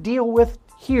that we deal with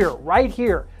here, right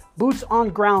here, boots on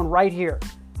ground right here.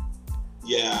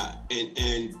 Yeah,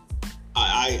 and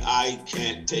I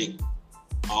can't take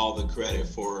all the credit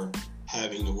for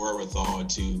having the wherewithal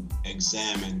to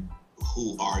examine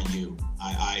who are you.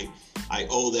 I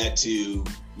owe that to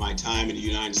my time in the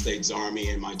United States Army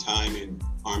and my time in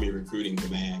Army Recruiting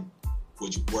Command,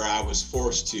 where I was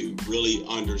forced to really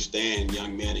understand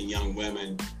young men and young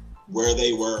women, where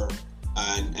they were,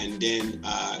 and then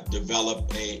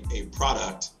develop a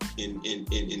product, in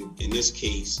this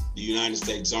case, the United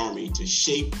States Army, to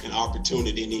shape an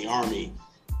opportunity in the Army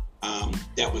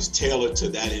that was tailored to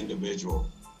that individual.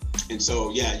 And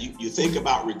so, yeah, you think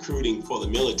about recruiting for the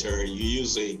military, you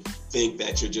usually think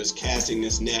that you're just casting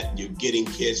this net, you're getting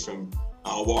kids from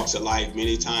walks of life.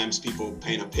 Many times people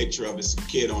paint a picture of a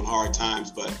kid on hard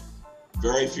times, but it's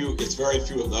very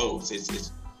few of those.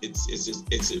 It's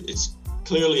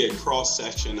clearly a cross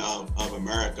section of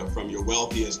America, from your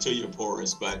wealthiest to your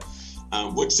poorest. But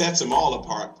what sets them all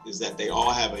apart is that they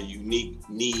all have a unique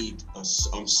need,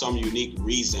 some unique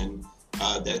reason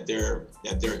that they're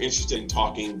interested in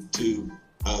talking to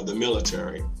the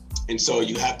military. And so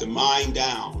you have to mine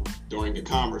down during the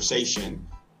conversation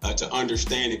to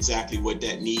understand exactly what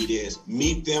that need is,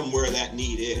 meet them where that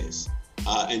need is,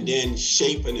 and then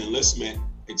shape an enlistment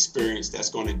experience that's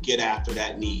going to get after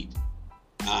that need.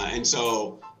 And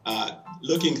so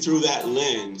looking through that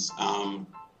lens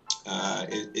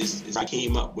is I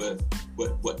came up with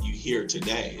what you hear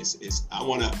today. Is I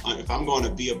want to, if I'm going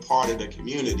to be a part of the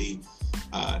community,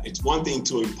 it's one thing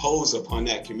to impose upon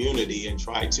that community and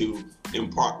try to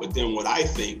impart with them what I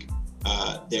think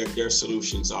their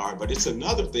solutions are, but it's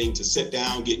another thing to sit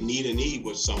down, get knee to knee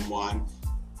with someone,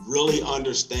 really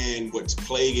understand what's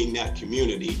plaguing that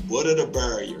community. What are the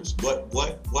barriers?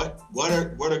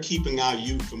 What are keeping our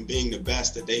youth from being the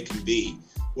best that they can be?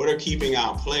 What are keeping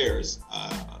our players?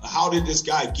 How did this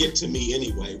guy get to me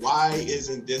anyway? Why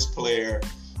isn't this player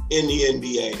in the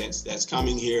NBA that's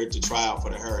coming here to try out for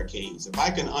the Hurricanes? If I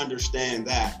can understand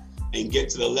that and get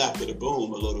to the left of the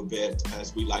boom a little bit,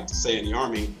 as we like to say in the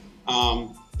Army,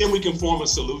 then we can form a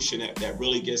solution that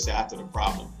really gets after the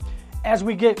problem. As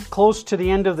we get close to the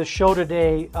end of the show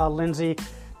today, Lindsey,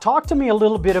 talk to me a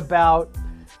little bit about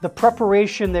the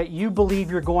preparation that you believe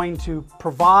you're going to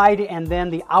provide, and then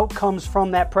the outcomes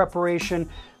from that preparation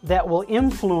that will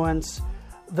influence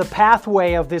the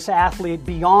pathway of this athlete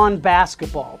beyond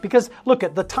basketball. Because look,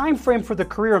 at the time frame for the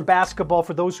career in basketball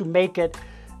for those who make it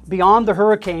beyond the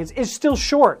Hurricanes is still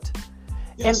short.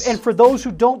 Yes. And for those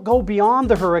who don't go beyond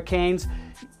the Hurricanes,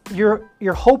 you're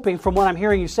hoping, from what I'm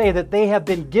hearing you say, that they have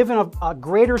been given a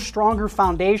greater, stronger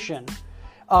foundation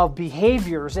of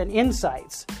behaviors and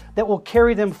insights that will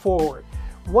carry them forward.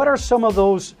 What are some of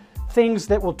those things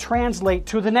that will translate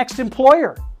to the next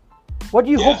employer? What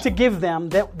do you hope to give them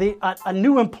that a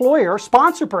new employer,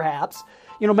 sponsor perhaps,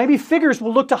 maybe Figures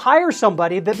will look to hire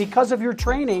somebody that, because of your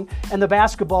training and the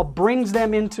basketball, brings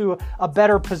them into a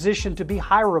better position to be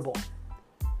hireable?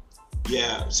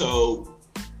 Yeah, so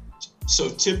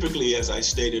typically, as I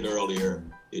stated earlier,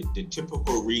 the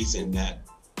typical reason that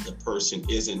the person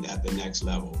isn't at the next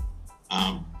level,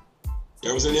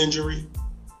 there was an injury,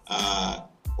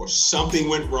 or something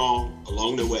went wrong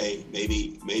along the way.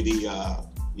 Maybe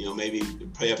the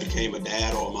player became a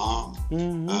dad or a mom.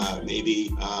 Mm-hmm.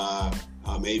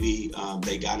 Maybe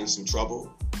they got in some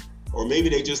trouble, or maybe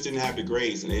they just didn't have the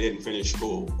grades and they didn't finish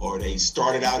school, or they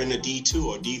started out in a D2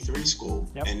 or D3 school,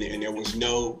 and there was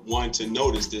no one to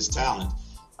notice this talent.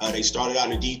 They started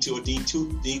out in a D2 or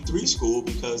D3 school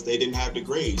because they didn't have the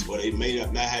grades. Well, they may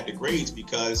have not had the grades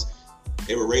because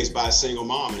they were raised by a single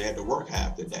mom and they had to work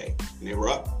half the day, and they were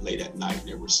up late at night and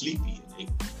they were sleepy, and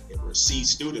they were a C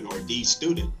student or a D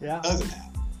student because of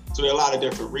that. So there are a lot of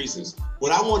different reasons.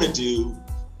 What I want to do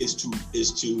is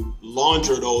to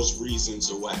launder those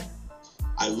reasons away.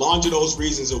 I launder those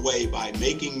reasons away by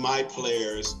making my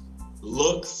players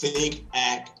look, think,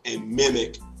 act, and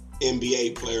mimic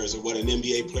NBA players, or what an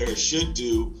NBA player should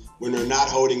do when they're not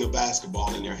holding a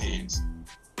basketball in their hands.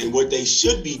 And what they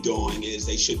should be doing is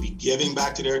they should be giving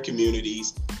back to their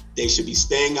communities. They should be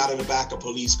staying out of the back of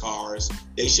police cars.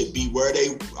 They should be where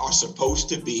they are supposed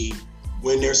to be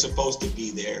when they're supposed to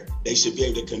be there. They should be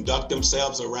able to conduct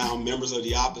themselves around members of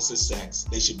the opposite sex.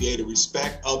 They should be able to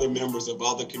respect other members of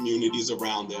other communities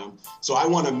around them. So I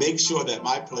want to make sure that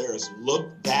my players look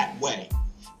that way.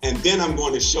 And then I'm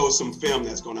going to show some film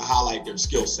that's going to highlight their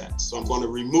skill sets. So I'm going to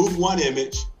remove one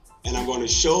image and I'm going to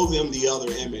show them the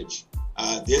other image.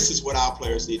 This is what our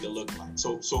players need to look like.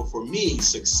 So for me,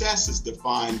 success is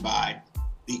defined by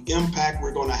the impact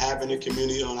we're going to have in the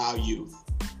community on our youth,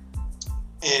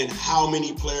 and how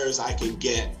many players I can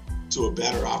get to a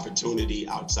better opportunity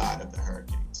outside of the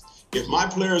Hurricanes. If my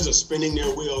players are spinning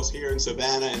their wheels here in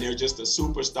Savannah and they're just a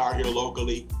superstar here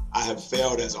locally, I have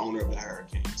failed as owner of the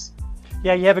Hurricanes.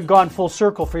 Yeah, you haven't gone full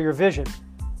circle for your vision.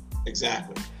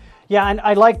 Exactly. Yeah, and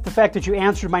I like the fact that you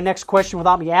answered my next question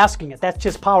without me asking it. That's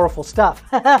just powerful stuff.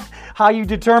 How you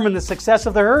determine the success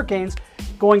of the Hurricanes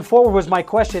going forward was my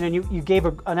question, and you gave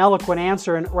an eloquent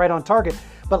answer and right on target.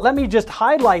 But let me just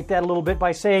highlight that a little bit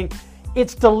by saying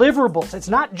it's deliverables. It's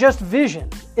not just vision.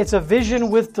 It's a vision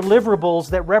with deliverables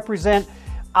that represent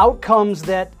outcomes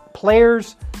that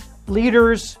players,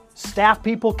 leaders, staff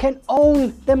people can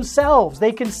own themselves.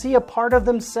 They can see a part of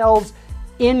themselves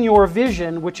in your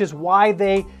vision, which is why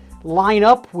they line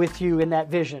up with you in that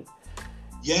vision.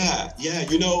 Yeah.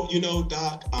 You know,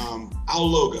 Doc, our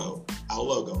logo,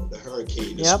 the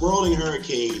Hurricane, the swirling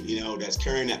Hurricane, that's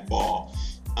carrying that ball.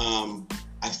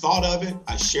 I thought of it.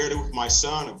 I shared it with my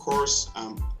son. Of course,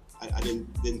 I didn't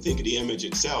think of the image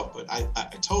itself, but I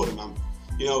told him,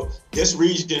 this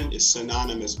region is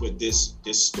synonymous with this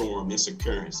storm, this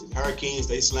occurrence. The hurricanes,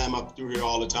 they slam up through here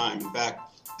all the time. In fact,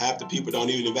 half the people don't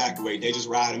even evacuate. They just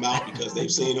ride them out because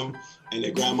they've seen them and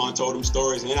their grandma told them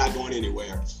stories and they're not going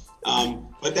anywhere.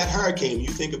 But that hurricane, you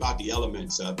think about the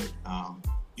elements of it.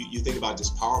 You think about this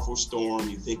powerful storm.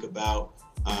 You think about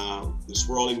the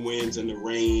swirling winds and the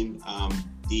rain,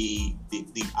 the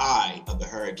eye of the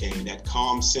hurricane, that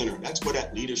calm center. That's where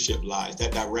that leadership lies,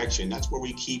 that direction. That's where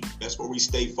we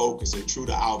stay focused and true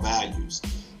to our values.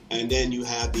 And then you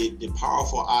have the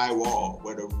powerful eye wall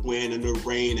where the wind and the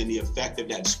rain and the effect of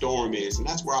that storm is. And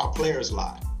that's where our players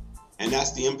lie. And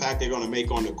that's the impact they're going to make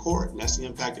on the court. And that's the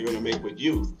impact they're going to make with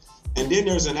youth. And then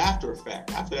there's an after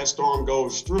effect. After that storm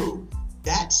goes through,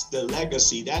 that's the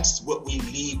legacy. That's what we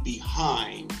leave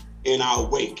behind in our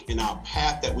wake, in our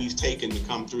path that we've taken to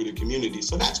come through the community.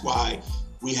 So that's why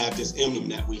we have this emblem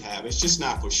that we have. It's just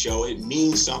not for show. It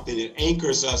means something. It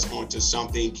anchors us onto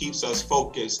something, keeps us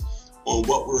focused on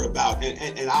what we're about.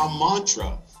 And our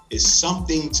mantra is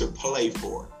something to play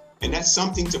for. And that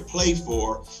something to play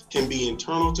for can be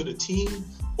internal to the team,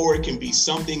 or it can be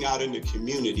something out in the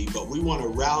community. But we want to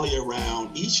rally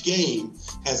around. Each game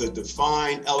has a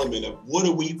defined element of what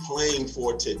are we playing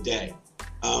for today?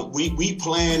 We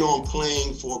plan on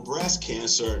playing for breast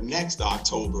cancer next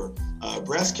October.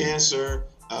 Breast cancer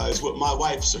is what my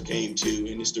wife succumbed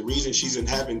to, and it's the reason she's in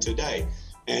heaven today.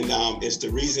 And it's the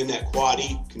reason that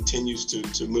Quaddy continues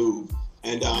to move.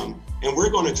 And we're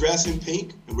going to dress in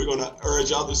pink, and we're going to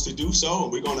urge others to do so.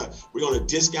 And we're going to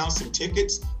discount some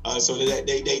tickets so that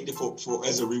they for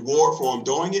as a reward for them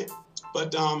doing it.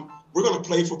 But we're going to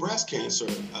play for breast cancer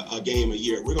a game a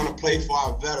year. We're going to play for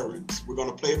our veterans. We're going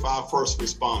to play for our first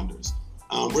responders.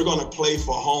 We're going to play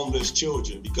for homeless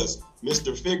children, because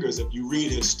Mr. Figures, if you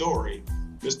read his story,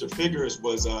 Mr. Figures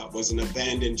was an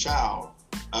abandoned child,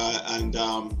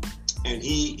 and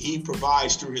he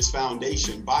provides through his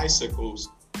foundation bicycles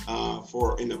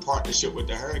in the partnership with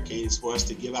the Hurricanes for us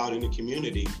to give out in the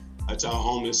community to our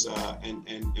homeless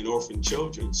and orphan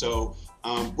children. So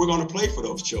we're going to play for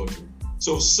those children.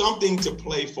 So something to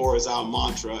play for is our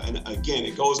mantra. And again,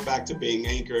 it goes back to being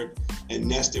anchored and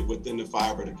nested within the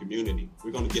fiber of the community.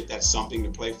 We're going to get that something to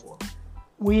play for.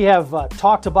 We have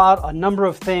talked about a number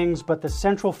of things, but the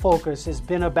central focus has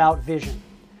been about vision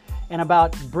and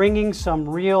about bringing some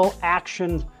real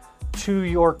action to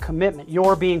your commitment.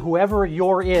 Your being whoever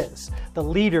your is, the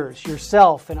leaders,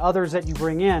 yourself, and others that you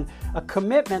bring in, a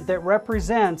commitment that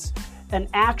represents an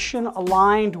action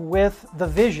aligned with the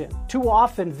vision. Too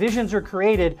often, visions are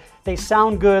created, they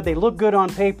sound good, they look good on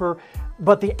paper,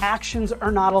 but the actions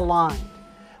are not aligned.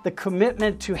 The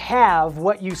commitment to have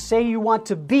what you say you want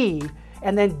to be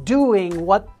and then doing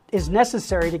what is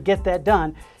necessary to get that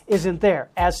done isn't there.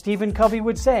 As Stephen Covey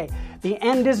would say, the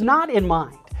end is not in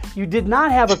mind. You did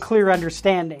not have a clear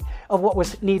understanding of what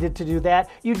was needed to do that.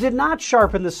 You did not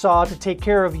sharpen the saw to take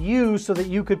care of you so that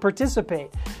you could participate.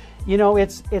 You know,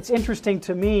 it's interesting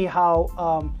to me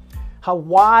how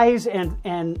wise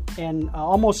and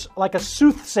almost like a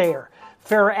soothsayer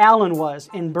Farrah Allen was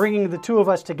in bringing the two of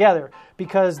us together,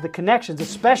 because the connections,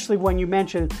 especially when you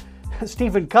mentioned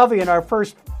Stephen Covey in our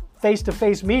first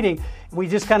face-to-face meeting, we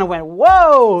just kind of went,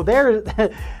 whoa,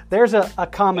 there's a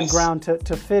common ground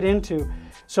to fit into.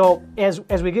 So as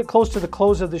we get close to the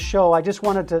close of the show, I just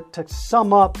wanted to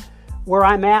sum up where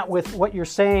I'm at with what you're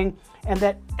saying, and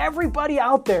that everybody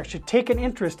out there should take an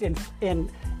interest in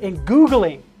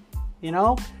Googling. You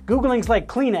know, Googling's like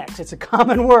Kleenex. It's a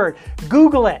common word.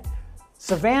 Google it.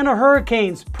 Savannah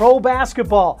Hurricanes Pro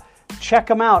Basketball. Check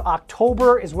them out.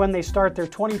 October is when they start their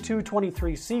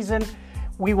 22-23 season.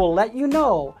 We will let you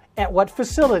know at what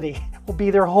facility will be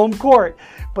their home court.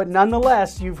 But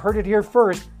nonetheless, you've heard it here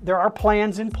first. There are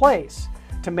plans in place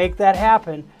to make that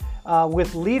happen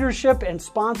with leadership and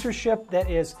sponsorship that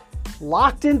is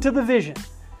locked into the vision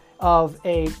of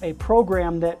a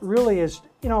program that really is,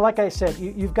 you know, like I said,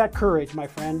 you've got courage, my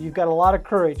friend. You've got a lot of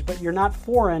courage, but you're not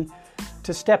foreign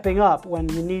to stepping up when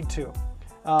you need to,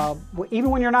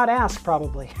 even when you're not asked,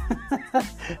 probably.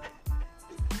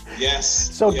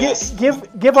 Yes. So yes.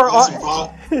 give our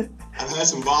I've had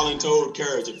some voluntold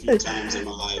courage a few times in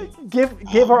my life.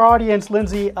 Give our audience,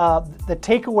 Lindsey, the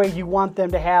takeaway you want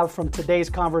them to have from today's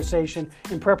conversation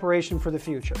in preparation for the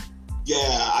future. Yeah,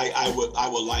 I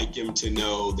would like him to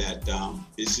know that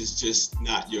this is just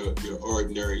not your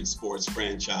ordinary sports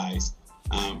franchise.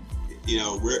 You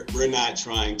know, we're not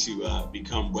trying to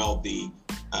become wealthy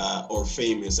or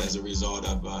famous as a result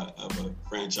of a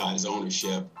franchise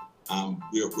ownership.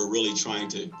 We're really trying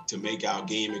to make our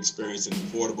game experience an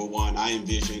affordable one. I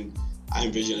envision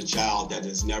a child that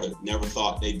has never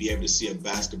thought they'd be able to see a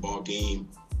basketball game,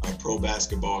 a pro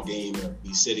basketball game, or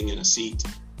be sitting in a seat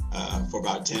for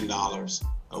about $10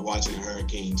 watching the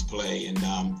Hurricanes play. And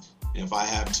if I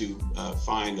have to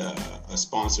find a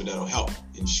sponsor that'll help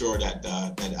ensure that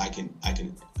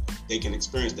they can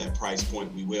experience that price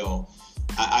point, we will.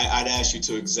 I'd ask you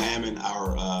to examine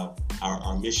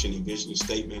our mission and vision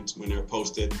statements when they're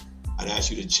posted. I'd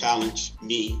ask you to challenge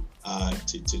me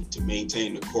to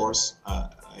maintain the course.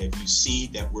 If you see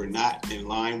that we're not in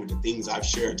line with the things I've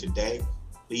shared today,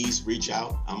 please reach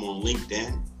out. I'm on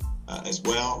LinkedIn as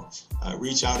well.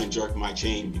 Reach out and jerk my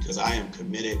chain, because I am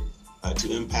committed to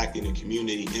impacting the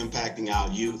community, impacting our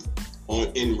youth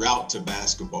en route to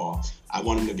basketball. I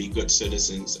want them to be good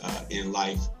citizens in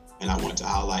life. And I want to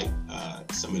highlight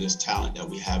some of this talent that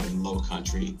we have in Low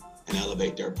Country and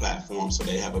elevate their platform so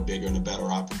they have a bigger and a better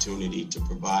opportunity to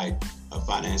provide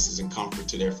finances and comfort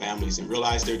to their families and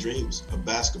realize their dreams of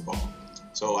basketball.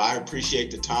 So I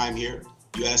appreciate the time here.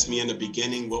 You asked me in the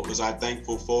beginning, what was I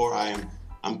thankful for?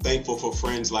 I'm thankful for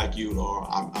friends like you, Laura.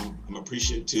 I'm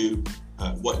appreciative to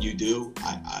what you do.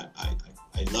 I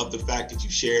love the fact that you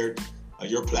shared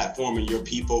your platform and your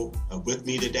people with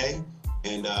me today.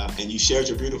 And you shared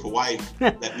your beautiful wife.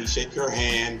 Let me shake her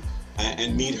hand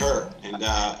and meet her. And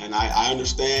I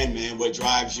understand, man, what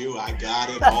drives you. I got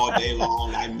it all day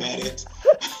long. I met it.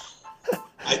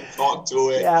 I talked to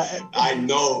it. Yeah. I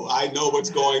know what's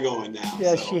going on now.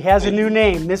 Yeah, so, she has a new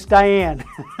name, Miss Diane.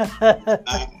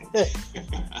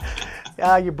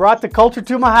 You brought the culture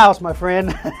to my house, my friend.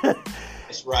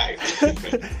 That's right.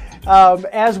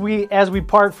 As we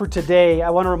part for today, I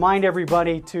want to remind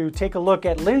everybody to take a look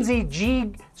at Lindsey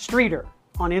G. Streeter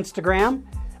on Instagram.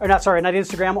 Or not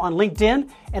Instagram, on LinkedIn,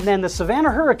 and then the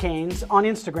Savannah Hurricanes on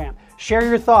Instagram. Share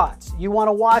your thoughts. You want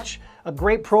to watch a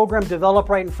great program develop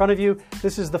right in front of you.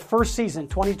 This is the first season,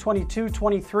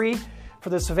 2022-23, for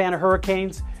the Savannah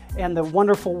Hurricanes, and the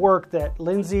wonderful work that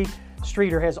Lindsey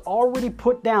Streeter has already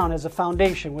put down as a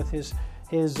foundation with his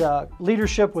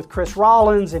leadership with Chris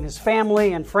Rollins and his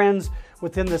family and friends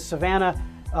within the Savannah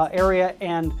area,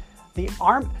 and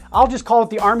I'll just call it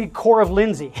the Army Corps of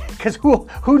Lindsey, because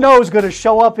who knows going to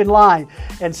show up in line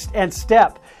and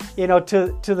step,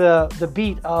 to the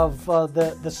beat of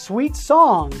the sweet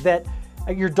song that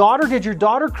did your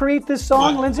daughter create this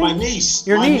song, Lindsey? My niece.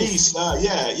 Your niece.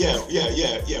 Yeah.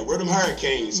 We're them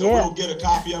Hurricanes, so we'll get a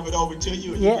copy of it over to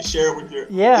you, and you can share it with your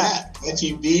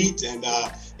catchy beat, and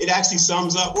it actually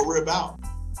sums up what we're about.